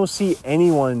just don't see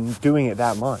anyone doing it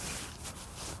that much.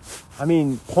 I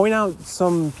mean, point out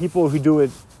some people who do it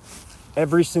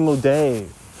every single day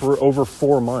for over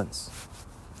 4 months.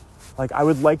 Like, I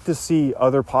would like to see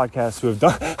other podcasts who have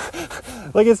done...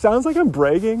 Like, it sounds like I'm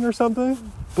bragging or something,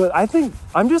 but I think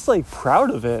I'm just, like, proud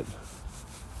of it.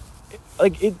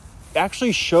 Like, it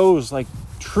actually shows, like,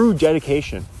 true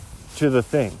dedication to the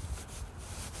thing.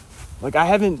 Like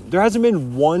there hasn't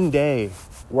been one day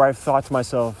where I've thought to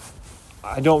myself,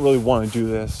 I don't really want to do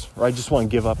this, or I just want to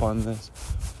give up on this.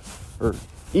 Or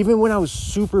even when I was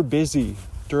super busy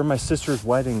during my sister's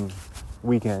wedding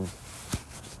weekend,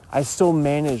 I still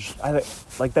managed,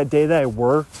 like that day that I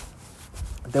worked,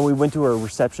 then we went to a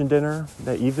reception dinner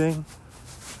that evening,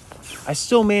 I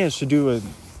still managed to do a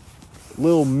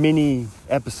little mini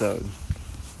episode.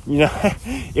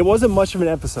 It wasn't much of an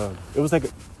episode. It was like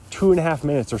 2.5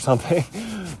 minutes or something.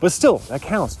 But still, that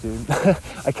counts, dude.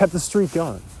 I kept the streak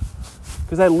going.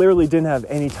 Because I literally didn't have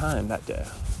any time that day.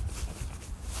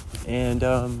 And,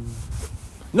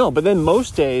 no, but then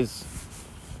most days,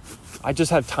 I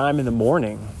just have time in the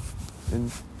morning.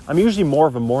 And I'm usually more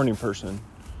of a morning person.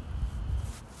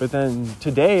 But then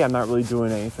today, I'm not really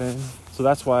doing anything. So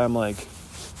that's why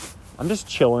I'm just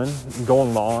chilling and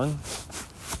going long.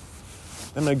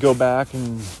 I'm going to go back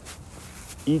and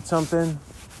eat something.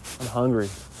 I'm hungry.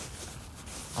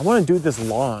 I want to do this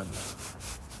lawn.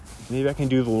 Maybe I can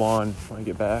do the lawn when I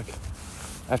get back.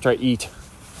 after I eat.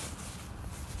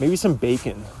 Maybe some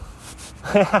bacon.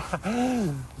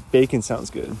 Bacon sounds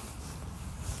good.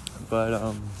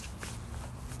 But,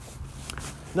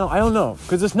 no, I don't know.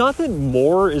 Because it's not that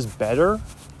more is better,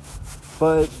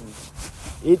 but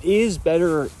it is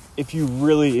better if you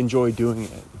really enjoy doing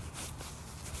it.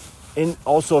 And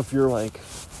also if you're like,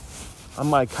 I'm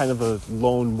like kind of a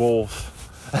lone wolf.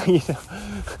 You know?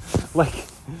 Like,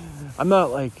 I'm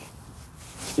not like,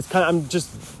 it's kind of,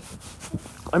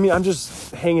 I'm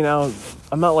just hanging out.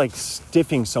 I'm not like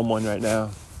stiffing someone right now.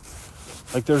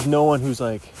 Like there's no one who's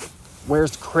like,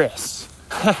 where's Chris?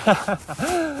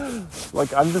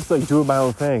 Like I'm just like doing my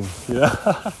own thing, you know?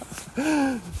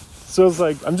 So it's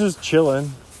like, I'm just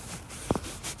chilling.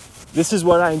 This is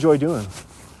what I enjoy doing.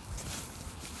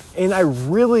 And I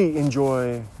really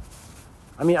enjoy,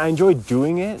 I enjoy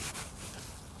doing it,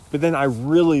 but then I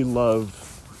really love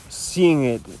seeing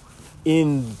it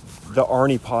in the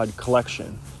Arne Pod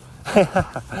collection. I'm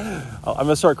going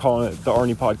to start calling it the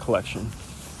Arne Pod collection.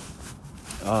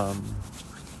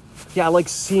 Yeah, I like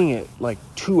seeing it like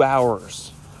 2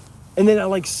 hours. And then I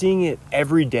like seeing it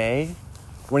every day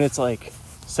when it's like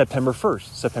September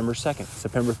 1st, September 2nd,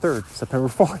 September 3rd, September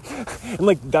 4th. And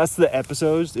like that's the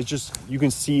episodes. It's just, you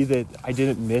can see that I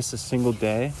didn't miss a single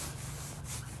day.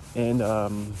 And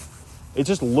it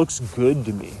just looks good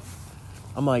to me.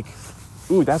 I'm like,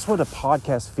 ooh, that's what a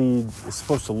podcast feed is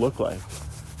supposed to look like.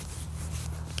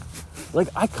 Like,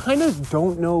 I kind of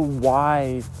don't know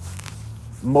why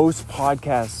most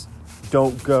podcasts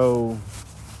don't go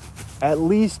at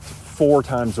least 4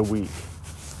 times a week.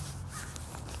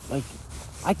 Like,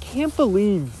 I can't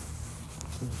believe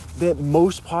that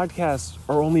most podcasts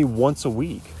are only once a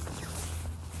week.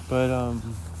 But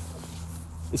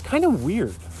it's kind of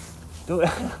weird.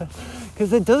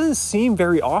 Because it doesn't seem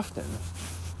very often.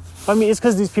 I mean, it's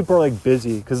because these people are like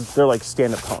busy because they're like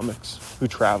stand-up comics who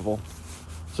travel.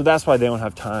 So that's why they don't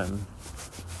have time.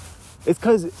 It's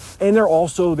because, and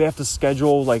they have to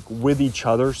schedule like with each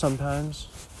other sometimes.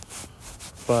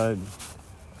 But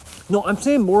no, I'm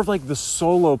saying more of like the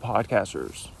solo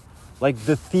podcasters, like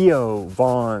the Theo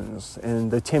Vaughns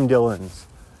and the Tim Dillons,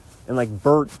 and like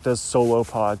Bert does solo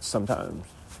pods sometimes.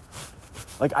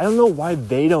 Like, I don't know why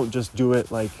they don't just do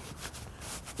it like,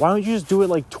 why don't you just do it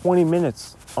like 20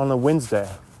 minutes on a Wednesday?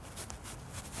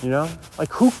 You know?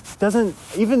 Like, who doesn't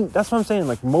even, that's what I'm saying.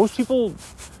 Like, most people,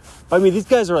 I mean, these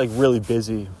guys are like really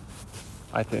busy,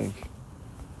 I think.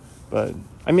 But,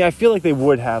 I mean, I feel like they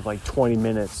would have like 20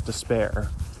 minutes to spare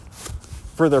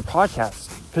for their podcast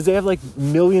because they have like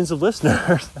millions of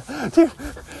listeners. Dude,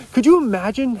 could you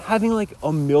imagine having like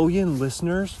 1 million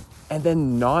listeners and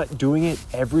then not doing it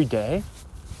every day?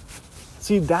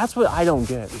 See, that's what I don't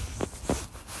get.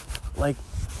 Like,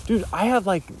 dude, I have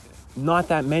like not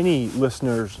that many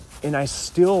listeners and I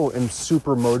still am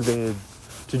super motivated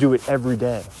to do it every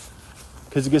day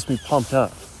because it gets me pumped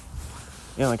up.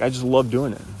 Yeah, like I just love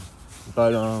doing it.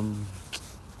 But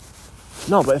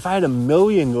no, but if I had 1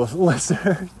 million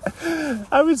listeners,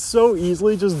 I would so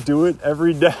easily just do it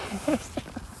every day.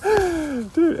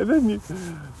 Dude, and then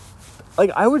like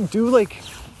I would do like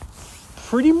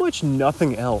pretty much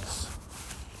nothing else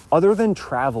other than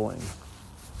traveling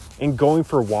and going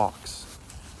for walks.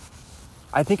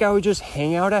 I think I would just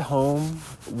hang out at home,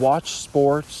 watch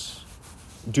sports,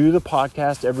 do the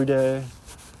podcast every day,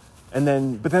 but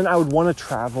then I would want to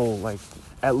travel like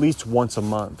at least once a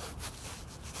month.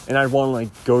 And I'd want to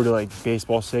like go to like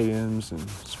baseball stadiums and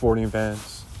sporting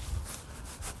events.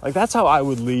 Like that's how I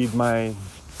would lead my,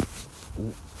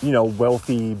 you know,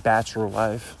 wealthy bachelor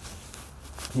life.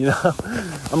 You know,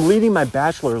 I'm leading my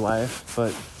bachelor life,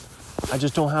 but I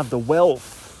just don't have the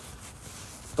wealth.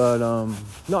 But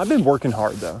no, I've been working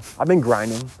hard though. I've been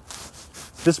grinding.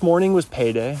 This morning was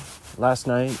payday. Last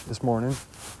night, this morning,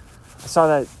 I saw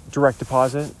that direct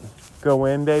deposit go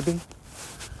in, baby.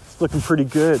 It's looking pretty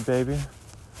good, baby.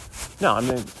 No, I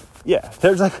mean, yeah,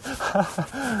 there's like,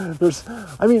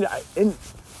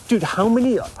 dude, how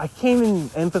many, I can't even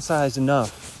emphasize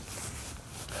enough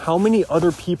how many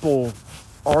other people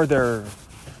are there.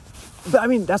 But I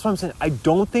mean, that's what I'm saying. I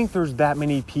don't think there's that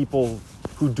many people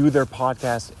who do their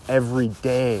podcast every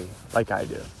day like I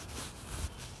do.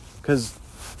 Because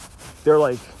they're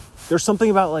like, there's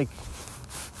something about like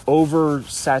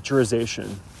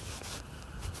oversaturation.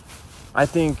 I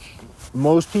think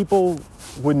most people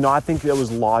would not think it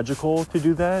was logical to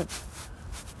do that.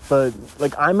 But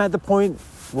like I'm at the point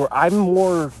where I'm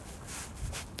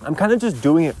kind of just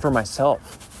doing it for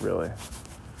myself, really.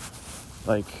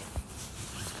 Like,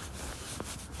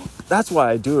 that's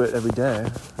why I do it every day.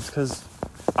 It's because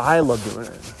I love doing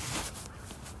it.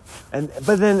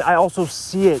 But then I also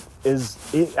see it as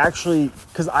it actually,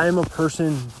 because I am a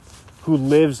person who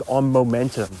lives on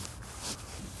momentum.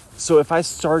 So if I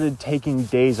started taking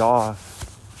days off,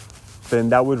 then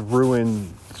that would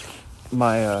ruin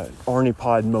my Arne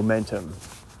pod momentum,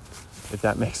 if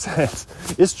that makes sense.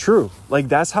 It's true. Like,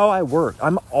 that's how I work.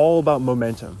 I'm all about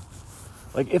momentum.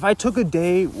 Like, if I took a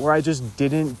day where I just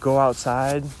didn't go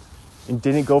outside and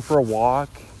didn't go for a walk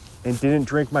and didn't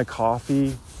drink my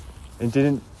coffee and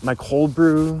didn't my cold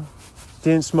brew,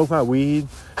 didn't smoke my weed,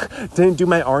 didn't do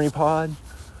my Arne pod,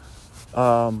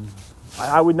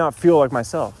 I would not feel like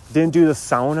myself. Didn't do the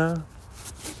sauna,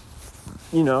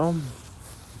 you know.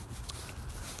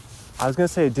 I was gonna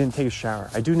say I didn't take a shower.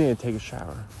 I do need to take a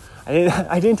shower.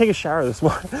 I didn't take a shower this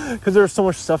morning because there was so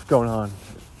much stuff going on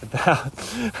at the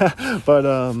house. But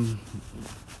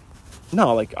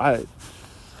no, like I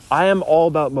am all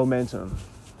about momentum,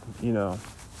 you know.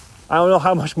 I don't know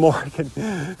how much more I can.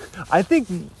 I think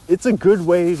it's a good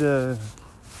way to,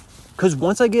 because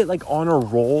once I get like on a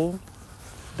roll,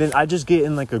 then I just get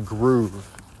in like a groove,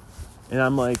 and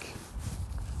I'm like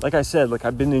I said, like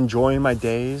I've been enjoying my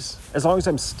days as long as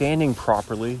I'm standing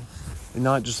properly and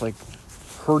not just like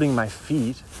hurting my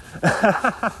feet.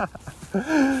 But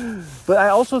I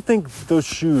also think those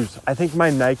shoes, I think my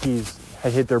Nikes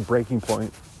had hit their breaking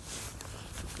point,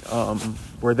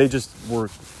 where they just were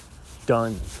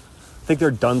done. I think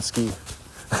they're done ski.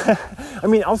 I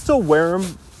mean, I'll still wear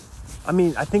them. I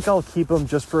mean, I think I'll keep them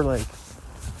just for like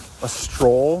a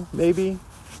stroll maybe.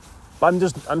 But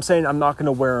I'm saying I'm not going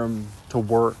to wear them to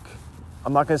work.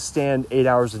 I'm not going to stand 8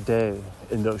 hours a day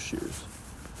in those shoes.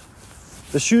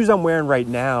 The shoes I'm wearing right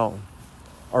now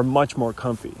are much more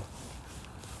comfy.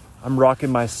 I'm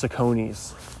rocking my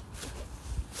Sauconys.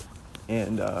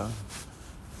 And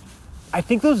I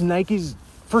think those Nikes,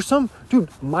 for some, dude,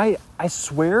 I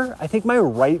swear, I think my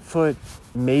right foot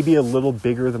may be a little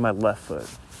bigger than my left foot.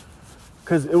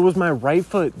 Because it was my right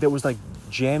foot that was like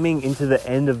jamming into the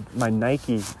end of my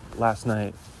Nike last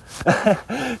night.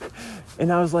 And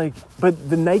I was like, but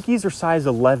the Nikes are size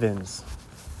 11s.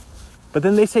 But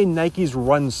then they say Nikes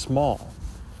run small.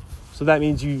 So that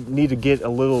means you need to get a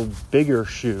little bigger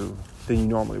shoe than you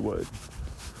normally would.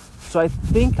 So I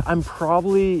think I'm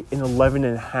probably an 11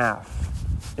 and a half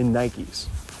in Nikes,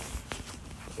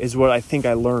 is what I think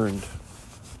I learned.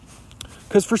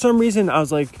 Because for some reason I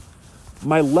was like,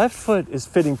 my left foot is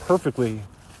fitting perfectly,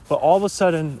 but all of a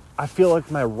sudden I feel like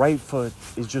my right foot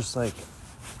is just like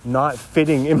not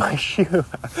fitting in my shoe.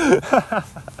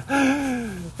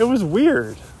 It was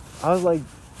weird. I was like,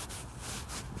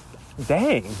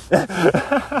 dang.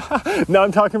 Now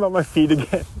I'm talking about my feet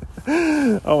again.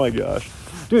 Oh my gosh.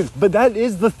 Dude, but that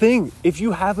is the thing. If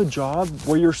you have a job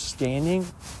where you're standing,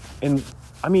 and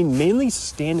I mean mainly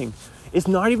standing, it's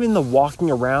not even the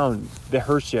walking around that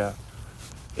hurts you.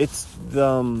 It's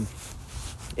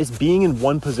being in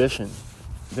one position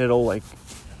that'll like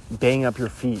bang up your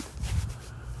feet.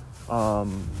 So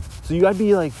you gotta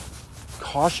be like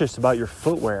cautious about your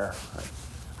footwear.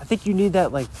 I think you need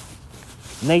that like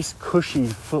nice cushy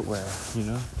footwear, you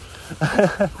know.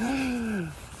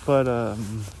 But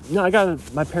no,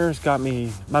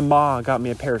 my ma got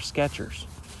me a pair of Skechers.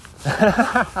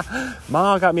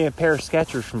 Ma got me a pair of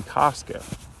Skechers from Costco.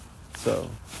 So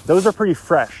those are pretty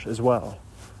fresh as well.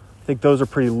 I think those are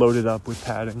pretty loaded up with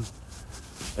padding.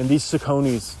 And these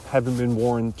Sauconys haven't been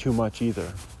worn too much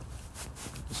either.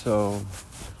 So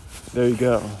there you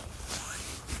go.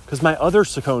 Because my other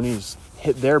Sauconys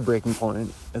hit their breaking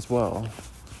point as well.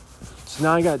 So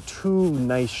now I got two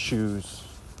nice shoes.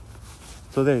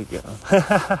 So there you go.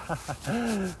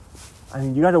 I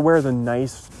mean, you got to wear the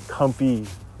nice, comfy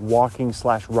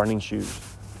walking/running shoes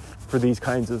for these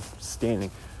kinds of standing.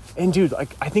 And dude,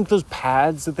 like I think those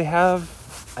pads that they have,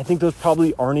 I think those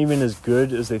probably aren't even as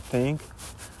good as they think.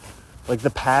 Like the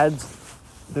pads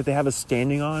that they have us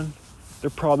standing on, they're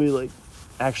probably like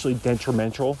actually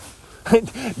detrimental.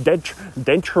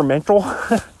 Detrimental.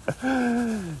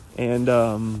 And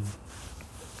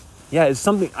yeah, it's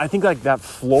something, I think like that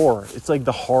floor, it's like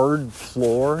the hard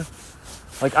floor.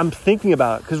 Like I'm thinking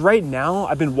about it, because right now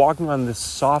I've been walking on this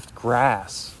soft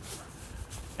grass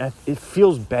and it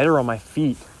feels better on my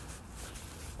feet.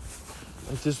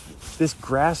 Like just, this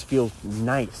grass feels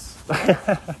nice.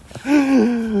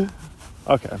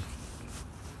 Okay.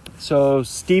 So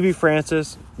Stevie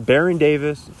Francis, Baron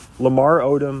Davis, Lamar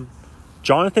Odom,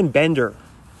 Jonathan Bender.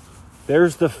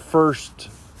 There's the first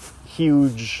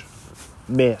huge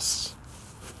miss.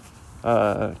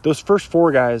 Those first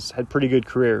four guys had pretty good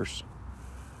careers.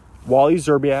 Wally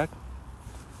Szczerbiak,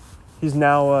 he's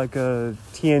now like a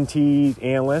TNT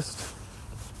analyst.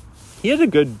 He had a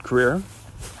good career.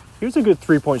 He was a good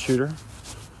three-point shooter.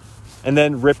 And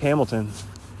then Rip Hamilton.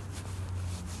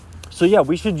 So yeah,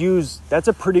 we should use, that's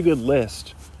a pretty good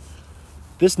list.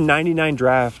 This 99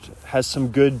 draft has some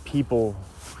good people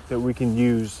that we can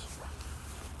use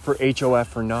for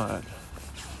HOF or not.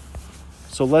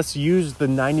 So let's use the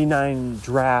 99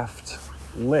 draft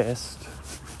list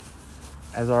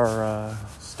as our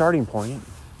starting point.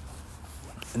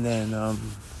 And then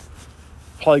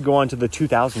probably go on to the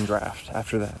 2000 draft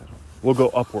after that. We'll go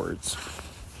upwards.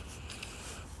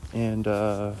 And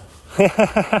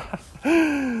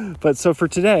but so for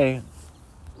today,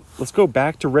 let's go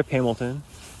back to Rip Hamilton.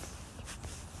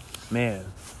 Man,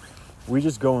 we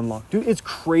just go and lock. Dude, it's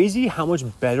crazy how much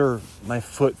better my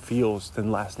foot feels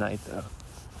than last night, though.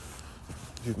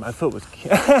 Dude, my foot was...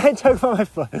 I talk about my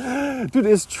foot. Dude,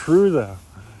 it's true, though.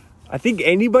 I think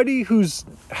anybody who's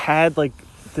had, like,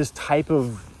 this type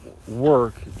of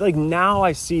work, like, now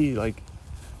I see, like,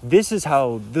 this is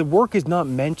how... The work is not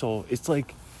mental. It's,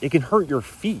 like, it can hurt your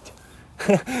feet.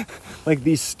 Like,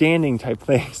 these standing type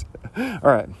things. All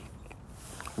right.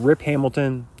 Rip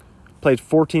Hamilton played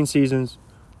 14 seasons,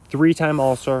 3-time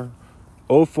All-Star,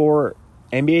 04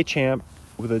 NBA champ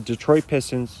with the Detroit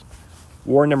Pistons,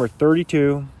 wore number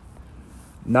 32,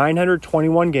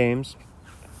 921 games.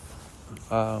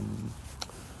 So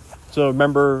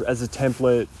remember, as a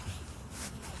template,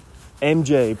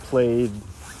 MJ played...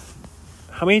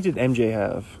 How many did MJ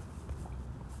have?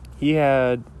 He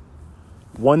had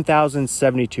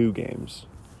 1,072 games.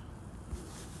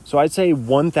 So I'd say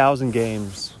 1,000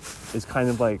 games is kind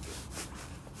of like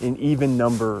an even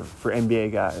number for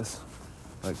NBA guys.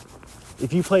 Like,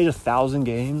 if you played 1,000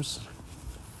 games,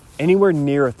 anywhere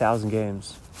near 1,000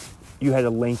 games, you had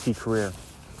a lengthy career.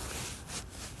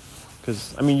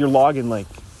 Because, I mean, you're logging like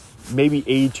maybe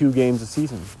 82 games a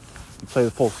season. You play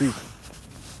the full season.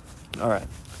 All right.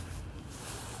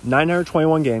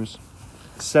 921 games,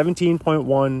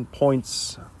 17.1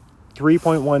 points,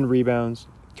 3.1 rebounds,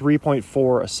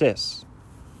 3.4 assists.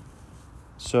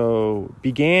 So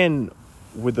began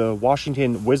with the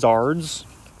Washington Wizards,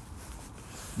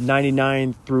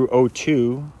 99 through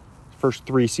 02, first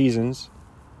 3 seasons.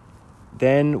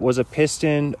 Then was a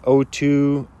Piston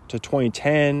 02 to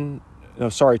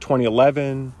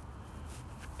 2011.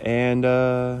 And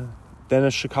then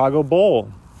a Chicago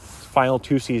Bull, final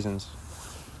 2 seasons.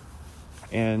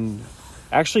 And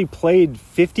actually played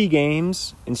 50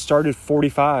 games and started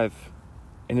 45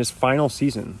 in his final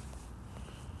season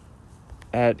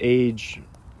at age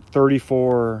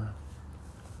 34.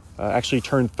 Actually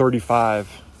turned 35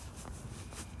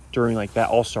 during like that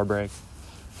All-Star break,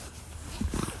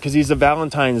 because he's a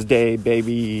Valentine's Day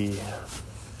baby,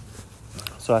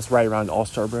 so that's right around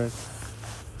All-Star break.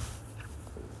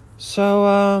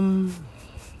 So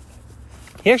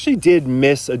he actually did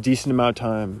miss a decent amount of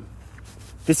time.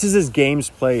 This is his games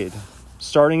played,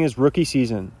 starting his rookie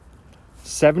season: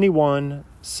 71,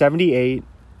 78,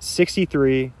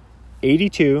 63,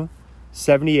 82,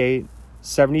 78,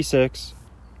 76,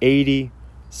 80,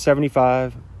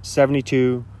 75,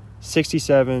 72,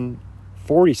 67,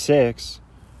 46,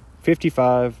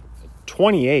 55,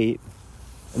 28,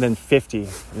 and then 50 in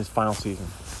his final season.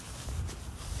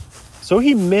 So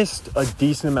he missed a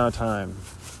decent amount of time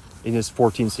in his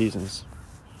 14 seasons.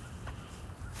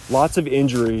 Lots of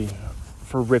injury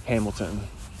for Rip Hamilton.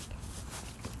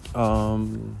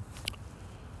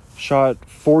 Shot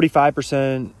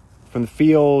 45% from the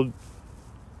field,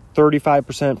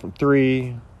 35% from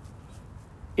 3,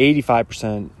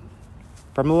 85%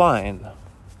 from the line.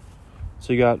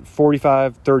 So you got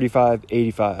 45, 35,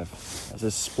 85 as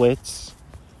his splits.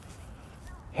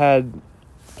 Had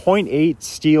 0.8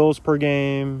 steals per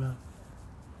game.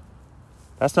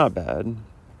 That's not bad.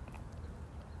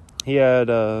 He had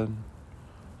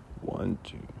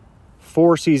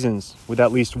 4 seasons with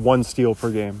at least 1 steal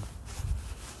per game.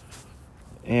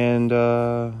 And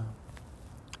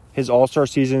his All-Star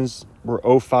seasons were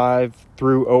 05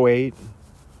 through 08.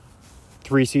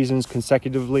 3 seasons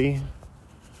consecutively.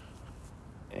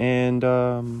 And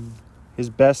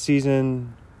his best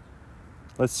season,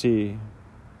 let's see,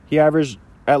 he averaged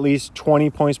at least 20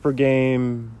 points per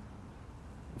game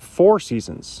 4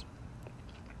 seasons.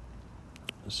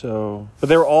 So, but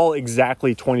they were all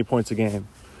exactly 20 points a game.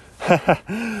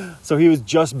 So he was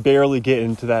just barely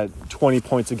getting to that 20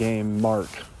 points a game mark.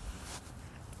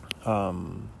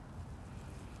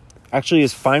 Actually,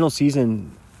 his final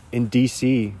season in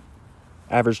DC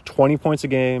averaged 20 points a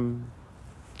game,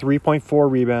 3.4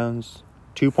 rebounds,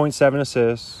 2.7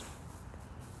 assists,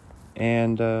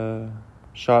 and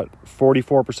shot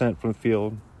 44% from the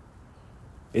field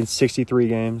in 63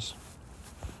 games.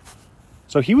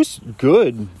 So he was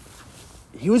good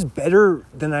he was better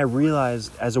than I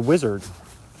realized as a wizard.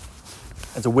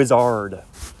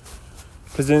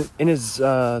 Because in his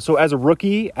so as a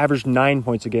rookie, averaged 9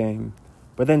 points a game,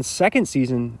 but then second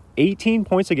season, 18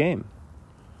 points a game,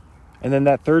 and then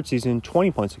that third season,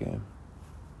 20 points a game.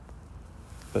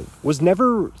 But was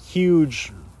never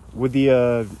huge with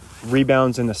the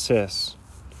rebounds and assists.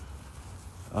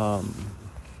 So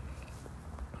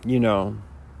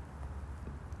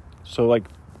like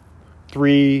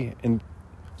 3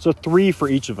 for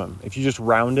each of them. If you just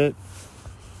round it.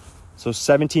 So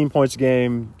 17 points a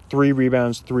game, 3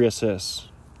 rebounds, 3 assists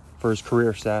for his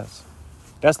career stats.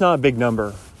 That's not a big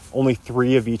number. Only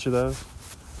 3 of each of those.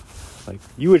 Like,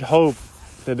 you would hope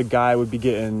that a guy would be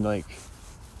getting like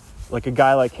a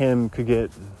guy like him could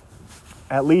get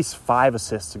at least 5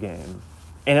 assists a game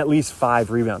and at least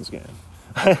 5 rebounds a game.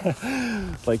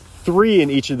 Like 3 in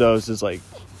each of those is like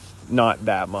not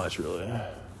that much really.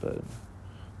 But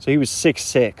so he was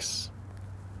 6'6".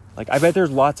 Like, I bet there's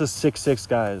lots of 6'6"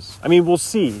 guys. I mean, we'll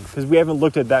see, because we haven't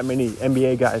looked at that many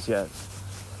NBA guys yet.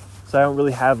 So I don't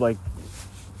really have, like,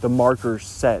 the markers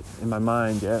set in my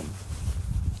mind yet.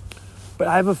 But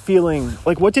I have a feeling,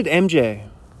 like, what was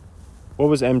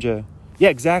MJ? Yeah,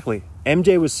 exactly.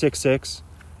 MJ was 6'6",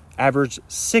 averaged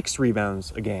 6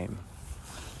 rebounds a game.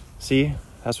 See?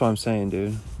 That's what I'm saying,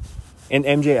 dude. And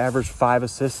MJ averaged 5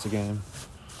 assists a game.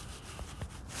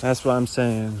 That's what I'm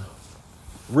saying.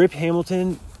 Rip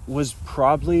Hamilton was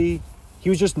he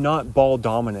was just not ball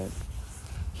dominant.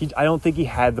 I don't think he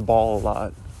had the ball a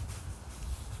lot.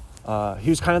 He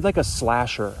was kind of like a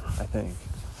slasher, I think.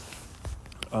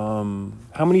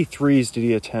 How many threes did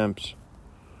he attempt?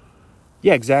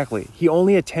 Yeah, exactly. He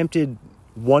only attempted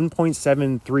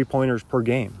 1.7 3-pointers per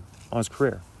game on his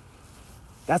career.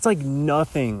 That's like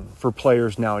nothing for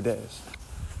players nowadays.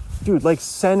 Dude, like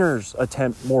centers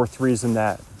attempt more threes than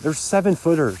that. There's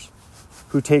 7-footers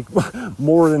who take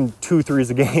more than 2 threes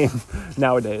a game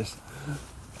nowadays.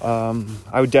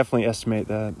 I would definitely estimate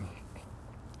that.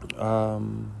 I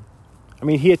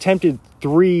mean, he attempted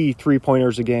 3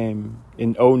 3-pointers a game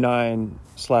in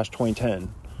 2009/2010.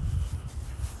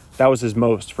 That was his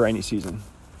most for any season.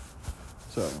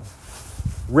 So,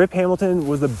 Rip Hamilton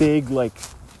was a big, like,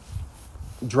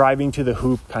 driving to the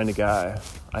hoop kind of guy,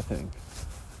 I think.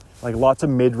 Like, lots of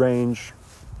mid-range,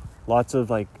 lots of,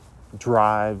 like,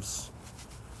 drives,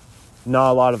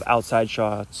 not a lot of outside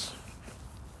shots.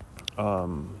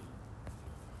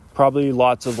 Probably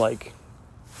lots of, like,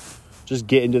 just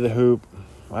get into the hoop,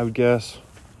 I would guess.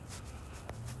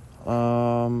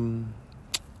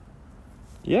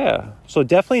 Yeah, so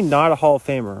definitely not a Hall of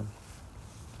Famer,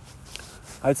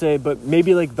 I'd say, but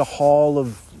maybe like the Hall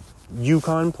of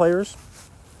UConn players,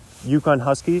 UConn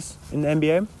Huskies in the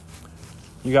NBA.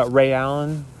 You got Ray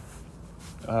Allen,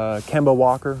 Kemba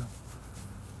Walker.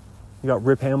 You got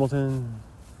Rip Hamilton.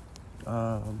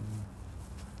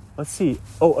 Let's see.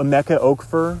 Oh, Emeka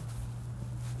Okafor.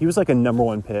 He was like a number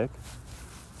 1 pick.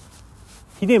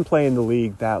 He didn't play in the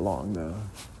league that long, though.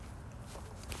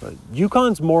 But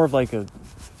UConn's more of like a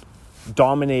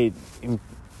dominate in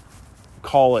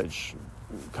college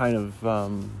kind of...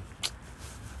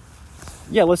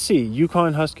 Yeah, let's see.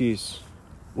 UConn Huskies.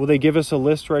 Will they give us a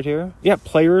list right here? Yeah,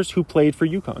 players who played for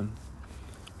UConn.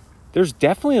 There's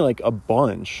definitely like a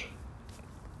bunch.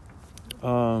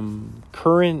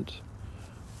 Current...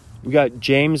 We got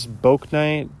James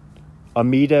Bouknight,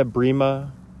 Amida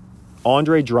Brima,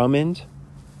 Andre Drummond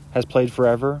has played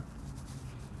forever.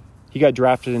 He got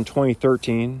drafted in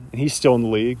 2013, and he's still in the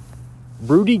league.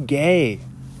 Rudy Gay,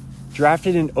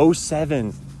 drafted in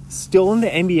 2007, still in the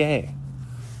NBA.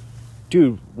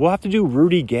 Dude, we'll have to do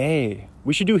Rudy Gay.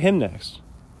 We should do him next.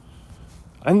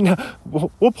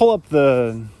 We'll pull up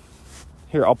the...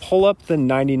 Here, I'll pull up the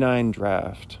 99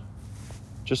 draft,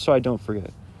 just so I don't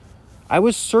forget. I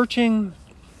was searching,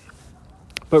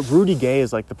 but Rudy Gay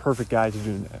is like the perfect guy to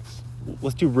do next.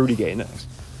 Let's do Rudy Gay next.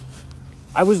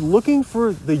 I was looking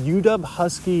for the UW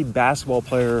Husky basketball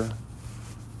player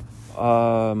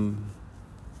who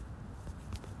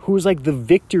was like the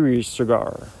victory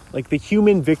cigar, like the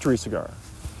human victory cigar.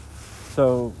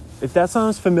 So if that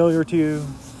sounds familiar to you,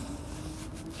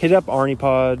 hit up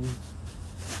ArnePod.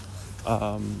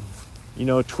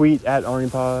 Tweet at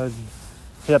ArnePod.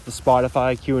 Hit up the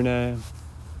Spotify Q&A.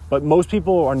 But most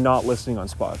people are not listening on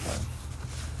Spotify.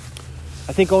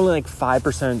 I think only like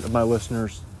 5% of my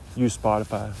listeners use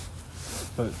Spotify.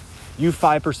 But you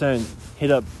 5%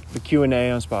 hit up the Q&A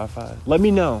on Spotify. Let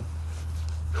me know.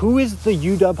 Who is the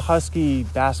UW Husky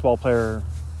basketball player?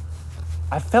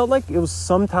 I felt like it was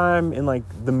sometime in like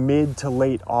the mid to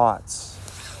late aughts.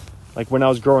 Like when I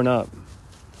was growing up.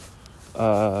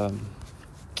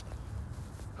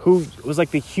 who was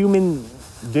like the human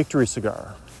victory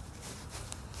cigar.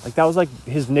 Like that was like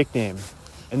his nickname.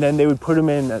 And then they would put him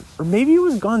in, or maybe it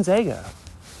was Gonzaga.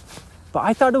 But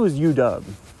I thought it was UW.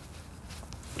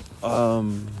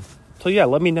 So yeah,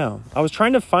 let me know. I was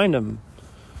trying to find him.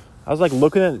 I was like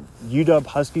looking at UW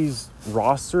Huskies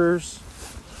rosters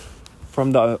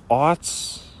from the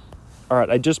aughts. All right,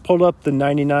 I just pulled up the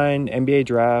 99 NBA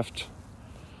draft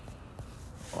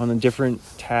on a different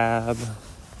tab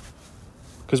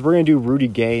because we're going to do Rudy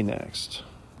Gay next.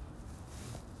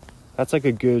 That's like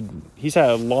he's had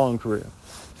a long career.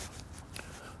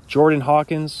 Jordan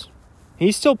Hawkins,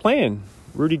 he's still playing.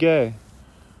 Rudy Gay.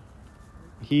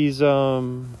 He's,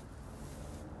 what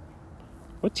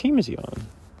team is he on?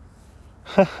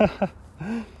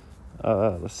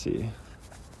 Let's see.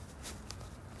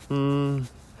 No,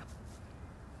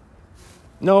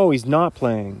 he's not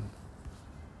playing.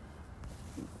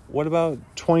 What about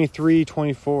 23,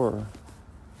 24?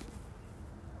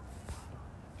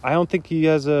 I don't think he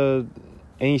has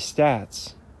any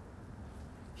stats.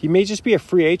 He may just be a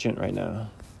free agent right now.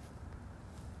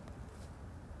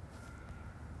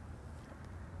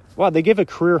 Wow, they give a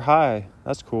career high.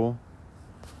 That's cool.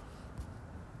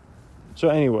 So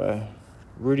anyway,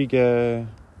 Rudy Gay.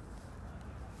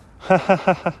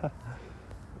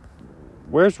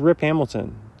 Where's Rip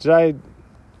Hamilton? All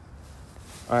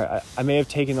right, I may have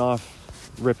taken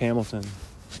off Rip Hamilton.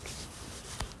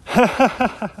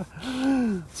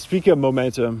 Speaking of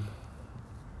momentum,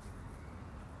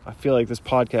 I feel like this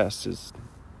podcast is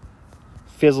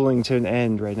fizzling to an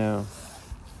end right now.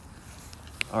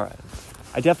 All right.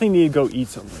 I definitely need to go eat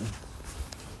something.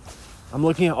 I'm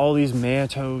looking at all these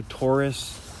Manitou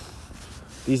tourists.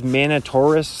 These Mana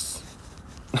tourists.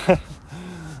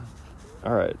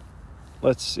 All right.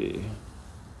 Let's see.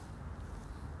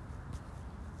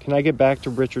 Can I get back to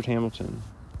Richard Hamilton?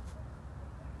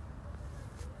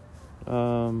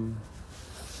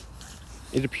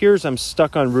 It appears I'm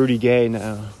stuck on Rudy Gay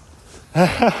now.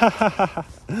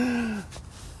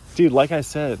 Dude, like I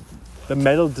said, the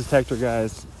metal detector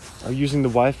guys are using the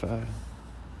Wi-Fi.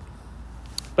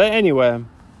 But anyway,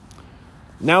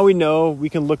 now we know we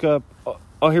can look up.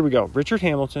 Oh, here we go. Richard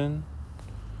Hamilton.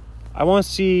 I just want to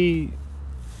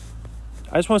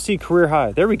see career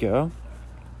high. There we go.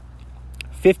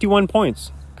 51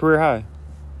 points, career high.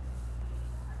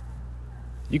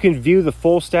 You can view the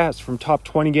full stats from top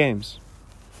 20 games.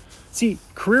 See,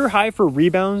 career high for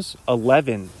rebounds,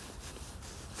 11.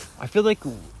 I feel like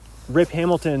Rip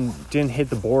Hamilton didn't hit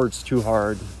the boards too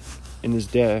hard in his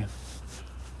day.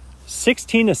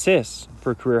 16 assists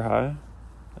for career high.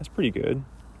 That's pretty good.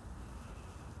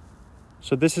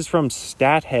 So this is from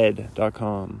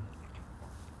stathead.com.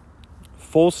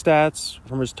 Full stats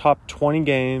from his top 20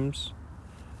 games.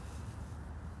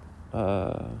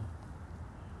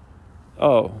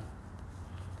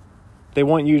 They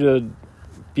want you to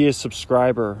be a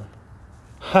subscriber.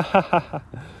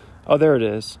 Oh, there it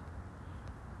is.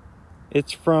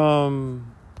 It's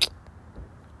from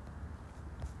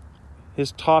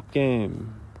his top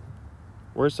game.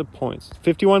 Where's the points?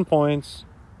 51 points.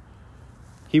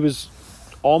 He was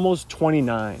almost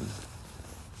 29.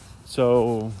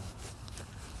 So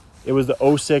it was the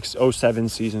 06-07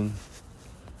 season.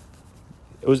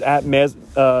 It was at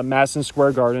Madison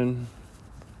Square Garden.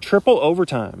 Triple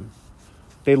overtime.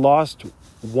 They lost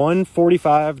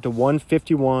 145 to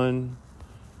 151.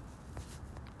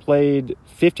 Played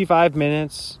 55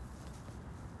 minutes.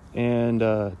 And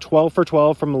 12 for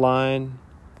 12 from the line.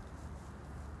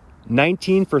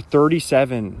 19 for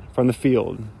 37 from the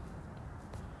field.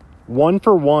 1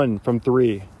 for 1 from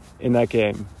 3 in that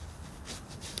game.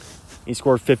 He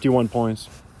scored 51 points.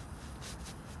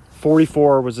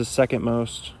 44 was his second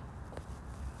most.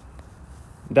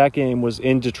 That game was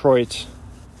in Detroit.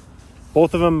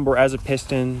 Both of them were as a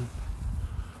Piston.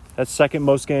 That second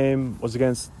most game was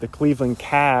against the Cleveland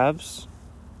Cavs.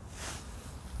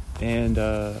 And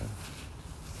that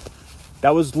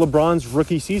was LeBron's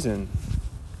rookie season.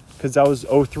 Because that was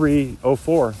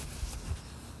 03-04.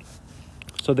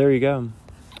 So there you go.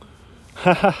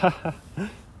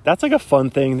 That's like a fun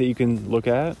thing that you can look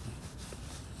at.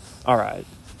 All right.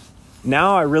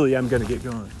 Now I really am going to get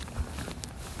going.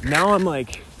 Now I'm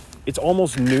like, it's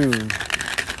almost noon.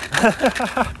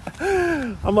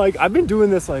 I'm like, I've been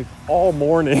doing this like all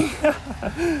morning.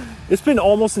 It's been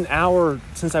almost an hour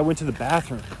since I went to the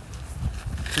bathroom.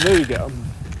 So there you go.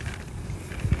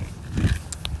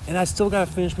 And I still got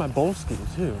to finish my bowl ski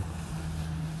too.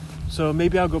 So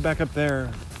maybe I'll go back up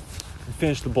there and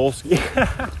finish the bowl ski.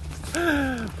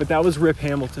 But that was Rip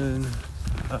Hamilton.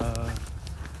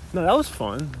 No, that was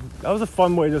fun. That was a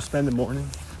fun way to spend the morning.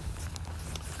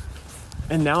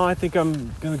 And now I think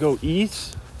I'm gonna go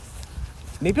eat.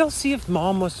 Maybe I'll see if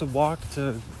Mom wants to walk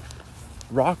to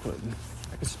Rockwood.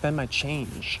 I could spend my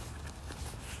change.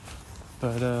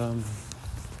 But no,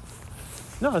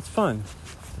 it's fun.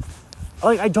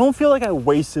 Like, I don't feel like I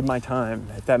wasted my time,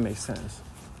 if that makes sense.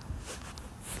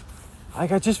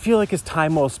 Like, I just feel like it's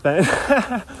time well spent.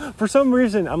 For some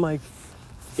reason, I'm like,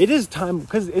 it is time,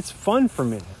 because it's fun for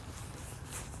me.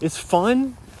 It's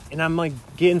fun, and I'm like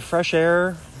getting fresh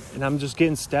air, and I'm just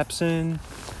getting steps in.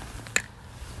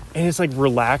 And it's like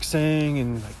relaxing,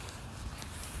 and like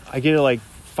I get to like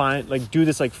do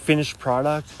this like finished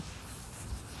product.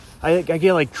 I get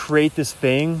to like create this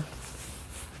thing.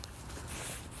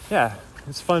 Yeah,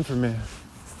 it's fun for me.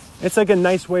 It's like a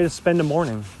nice way to spend a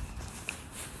morning.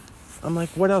 I'm like,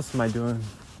 what else am I doing?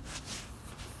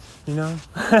 You know?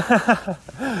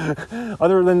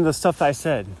 Other than the stuff that I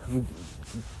said. I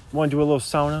want to do a little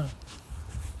sauna.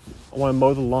 I want to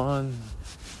mow the lawn.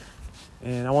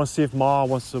 And I want to see if Ma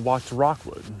wants to walk to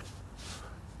Rockwood.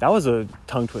 That was a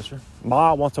tongue twister.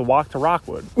 Ma wants to walk to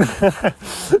Rockwood.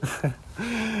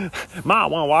 Ma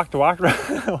want to walk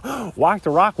to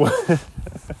Rockwood.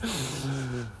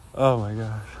 Oh my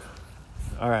gosh.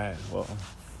 All right, well.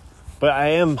 But I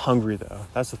am hungry though.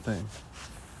 That's the thing.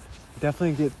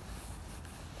 Definitely get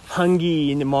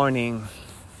hungry in the morning.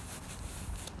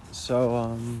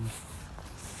 So,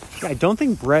 I don't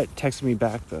think Brett texted me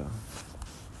back though.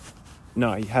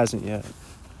 No, he hasn't yet.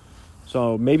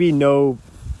 So maybe no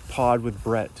pod with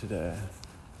Brett today.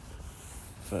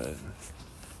 But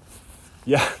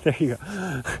yeah, there you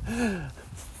go.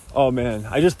 Oh man,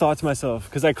 I just thought to myself,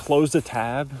 because I closed a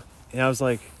tab and I was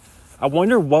like, I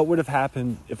wonder what would have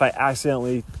happened if I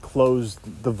accidentally closed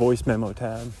the voice memo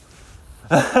tab.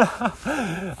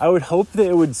 I would hope that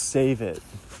it would save it.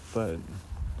 But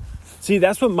see,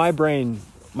 that's what my brain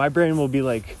will be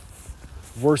like.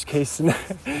 Worst case scenario,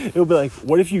 it'll be like,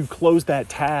 what if you close that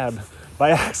tab by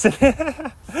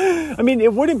accident? I mean,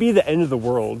 it wouldn't be the end of the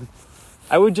world.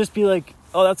 I would just be like,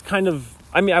 oh, that's kind of,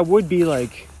 I mean, I would be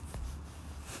like,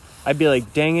 I'd be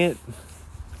like, dang it.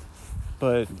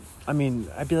 But I mean,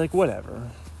 I'd be like, whatever.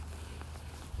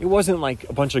 It wasn't like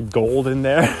a bunch of gold in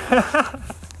there.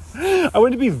 I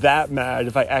wouldn't be that mad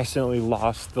if I accidentally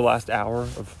lost the last hour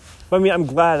of, I mean, I'm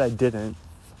glad I didn't.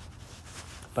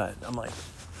 But I'm like,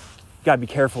 gotta be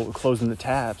careful with closing the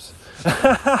tabs.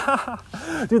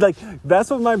 Dude, like,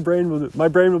 that's what my brain will do. My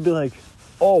brain will be like,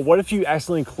 oh, what if you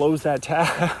accidentally close that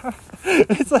tab?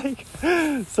 It's like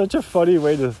such a funny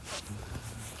way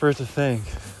for it to think.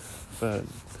 But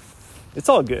it's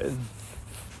all good.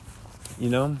 You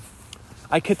know?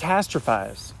 I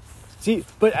catastrophize. See,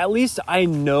 but at least I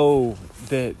know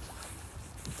that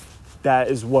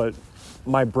is what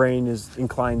my brain is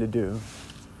inclined to do.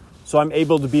 So I'm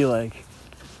able to be like,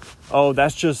 oh,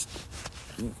 that's just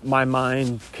my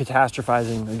mind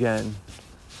catastrophizing again.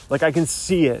 Like, I can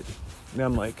see it. And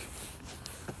I'm like,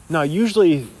 no,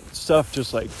 usually stuff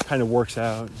just like kind of works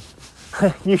out.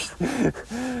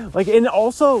 Like, and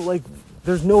also like,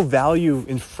 there's no value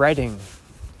in fretting.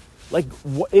 Like,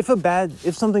 if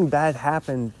something bad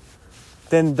happened,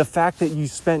 then the fact that you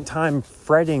spent time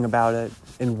fretting about it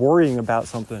and worrying about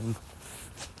something,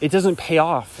 it doesn't pay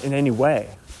off in any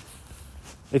way.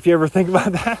 If you ever think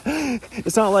about that,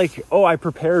 it's not like, oh, I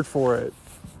prepared for it.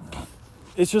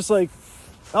 It's just like,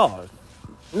 oh,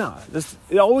 no,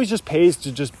 it always just pays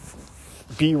to just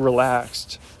be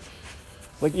relaxed.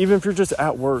 Like, even if you're just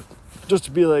at work, just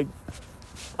to be like,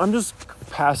 I'm just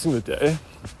passing the day.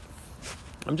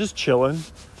 I'm just chilling.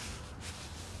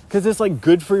 Because it's like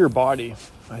good for your body,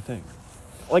 I think.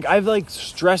 Like, I've like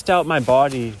stressed out my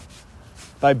body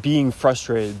by being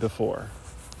frustrated before.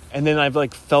 And then I've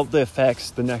like felt the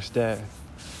effects the next day.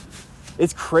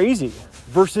 It's crazy.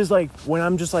 Versus like when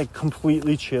I'm just like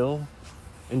completely chill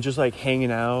and just like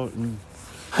hanging out and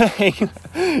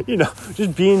you know,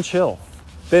 just being chill.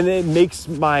 Then it makes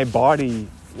my body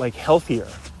like healthier.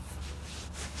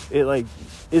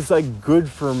 It's like good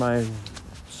for my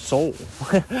soul.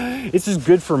 It's just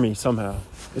good for me somehow.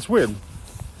 It's weird.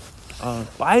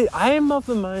 I am of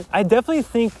the mind. I definitely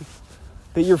think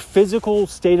that your physical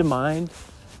state of mind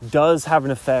does have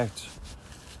an effect.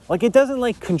 Like, it doesn't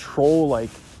like control like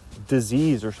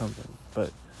disease or something,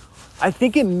 but I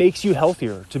think it makes you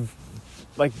healthier to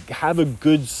like have a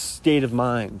good state of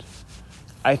mind.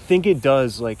 I think it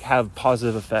does like have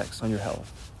positive effects on your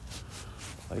health.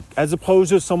 Like, as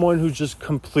opposed to someone who's just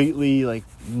completely like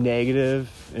negative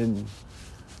and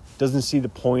doesn't see the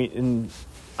point in,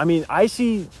 I mean, I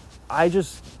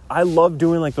love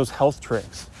doing like those health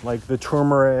tricks, like the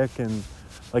turmeric and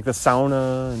like the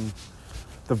sauna and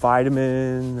the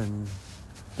vitamin and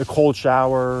the cold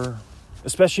shower.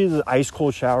 especially the ice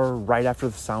cold shower right after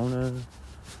the sauna.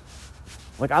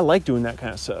 Like, I like doing that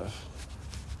kind of stuff.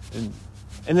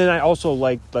 And then I also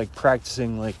like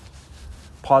practicing like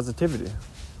positivity,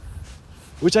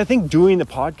 which I think doing the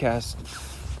podcast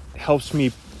helps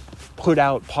me put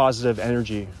out positive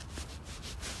energy.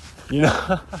 You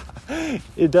know,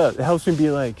 it does. It helps me be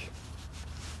like,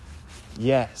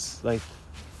 yes, like,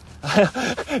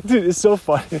 dude, it's so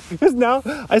funny because now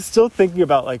I'm still thinking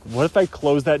about like, what if I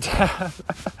close that tab?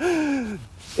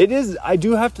 I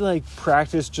do have to like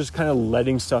practice just kind of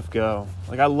letting stuff go.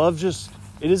 Like,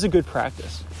 it is a good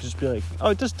practice. Just be like,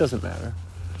 oh, it just doesn't matter.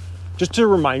 Just to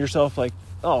remind yourself like,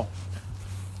 oh,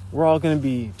 we're all going to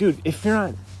be, dude, if you're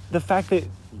not, the fact that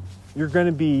you're going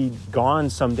to be gone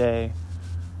someday,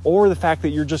 or the fact that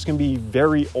you're just going to be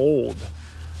very old.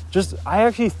 I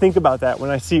actually think about that when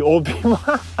I see old people.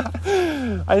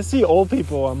 I see old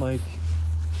people, I'm like,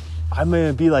 I'm going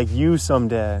to be like you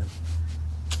someday.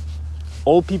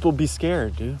 Old people be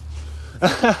scared, dude.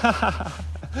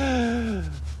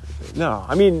 No,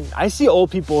 I mean, I see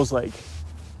old people as like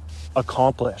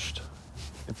accomplished.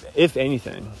 If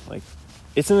anything, like,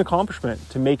 it's an accomplishment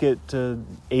to make it to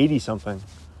 80 something.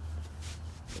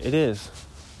 It is,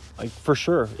 like, for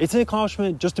sure. It's an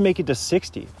accomplishment just to make it to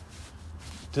 60,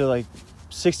 to like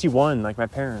 61, like my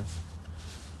parents.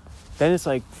 Then it's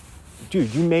like,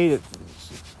 dude, you made it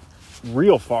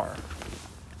real far.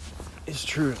 It's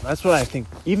true. That's what I think.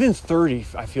 Even 30,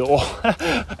 I feel old.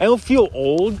 I don't feel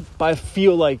old, but I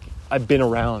feel like I've been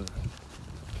around.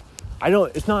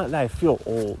 It's not that I feel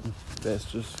old. It's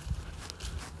just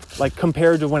like,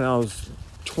 compared to when I was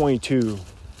 22,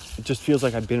 it just feels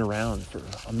like I've been around for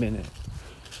a minute.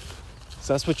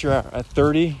 So that's what you're at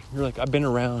 30. You're like, I've been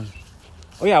around.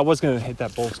 Oh yeah, I was going to hit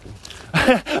that Bolski.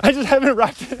 I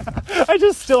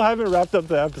just still haven't wrapped up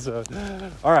the episode.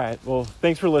 All right. Well,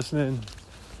 thanks for listening.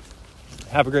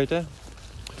 Have a great day.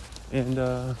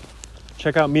 And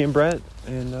check out me and Brett.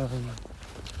 And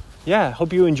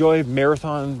hope you enjoy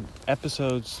marathon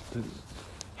episodes that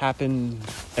happen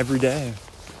every day.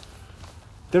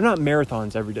 They're not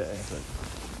marathons every day, but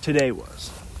today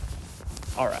was.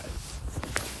 All right.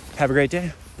 Have a great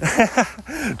day.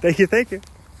 Thank you.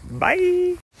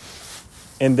 Bye.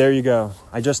 And there you go.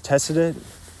 I just tested it.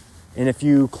 And if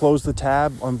you close the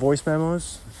tab on voice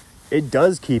memos, it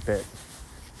does keep it.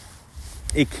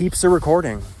 It keeps the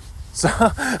recording. So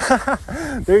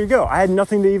there you go. I had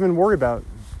nothing to even worry about.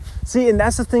 See, and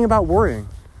that's the thing about worrying.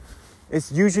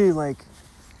 It's usually like,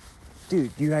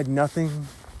 dude, you had nothing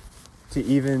to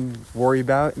even worry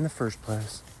about in the first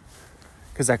place.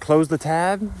 Because I closed the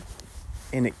tab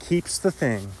and it keeps the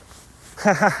thing.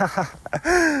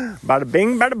 Bada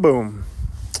bing, bada boom.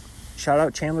 Shout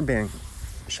out Chandler Bing.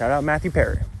 Shout out Matthew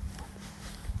Perry.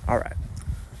 All right.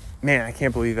 Man, I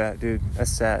can't believe that, dude.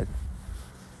 That's sad.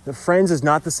 The Friends is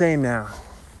not the same now.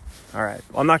 All right.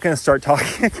 Well, I'm not going to start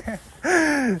talking again.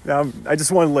 I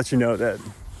just want to let you know that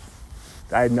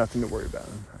I had nothing to worry about.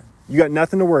 You got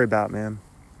nothing to worry about, man.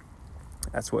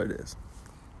 That's what it is.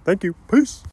 Thank you. Peace.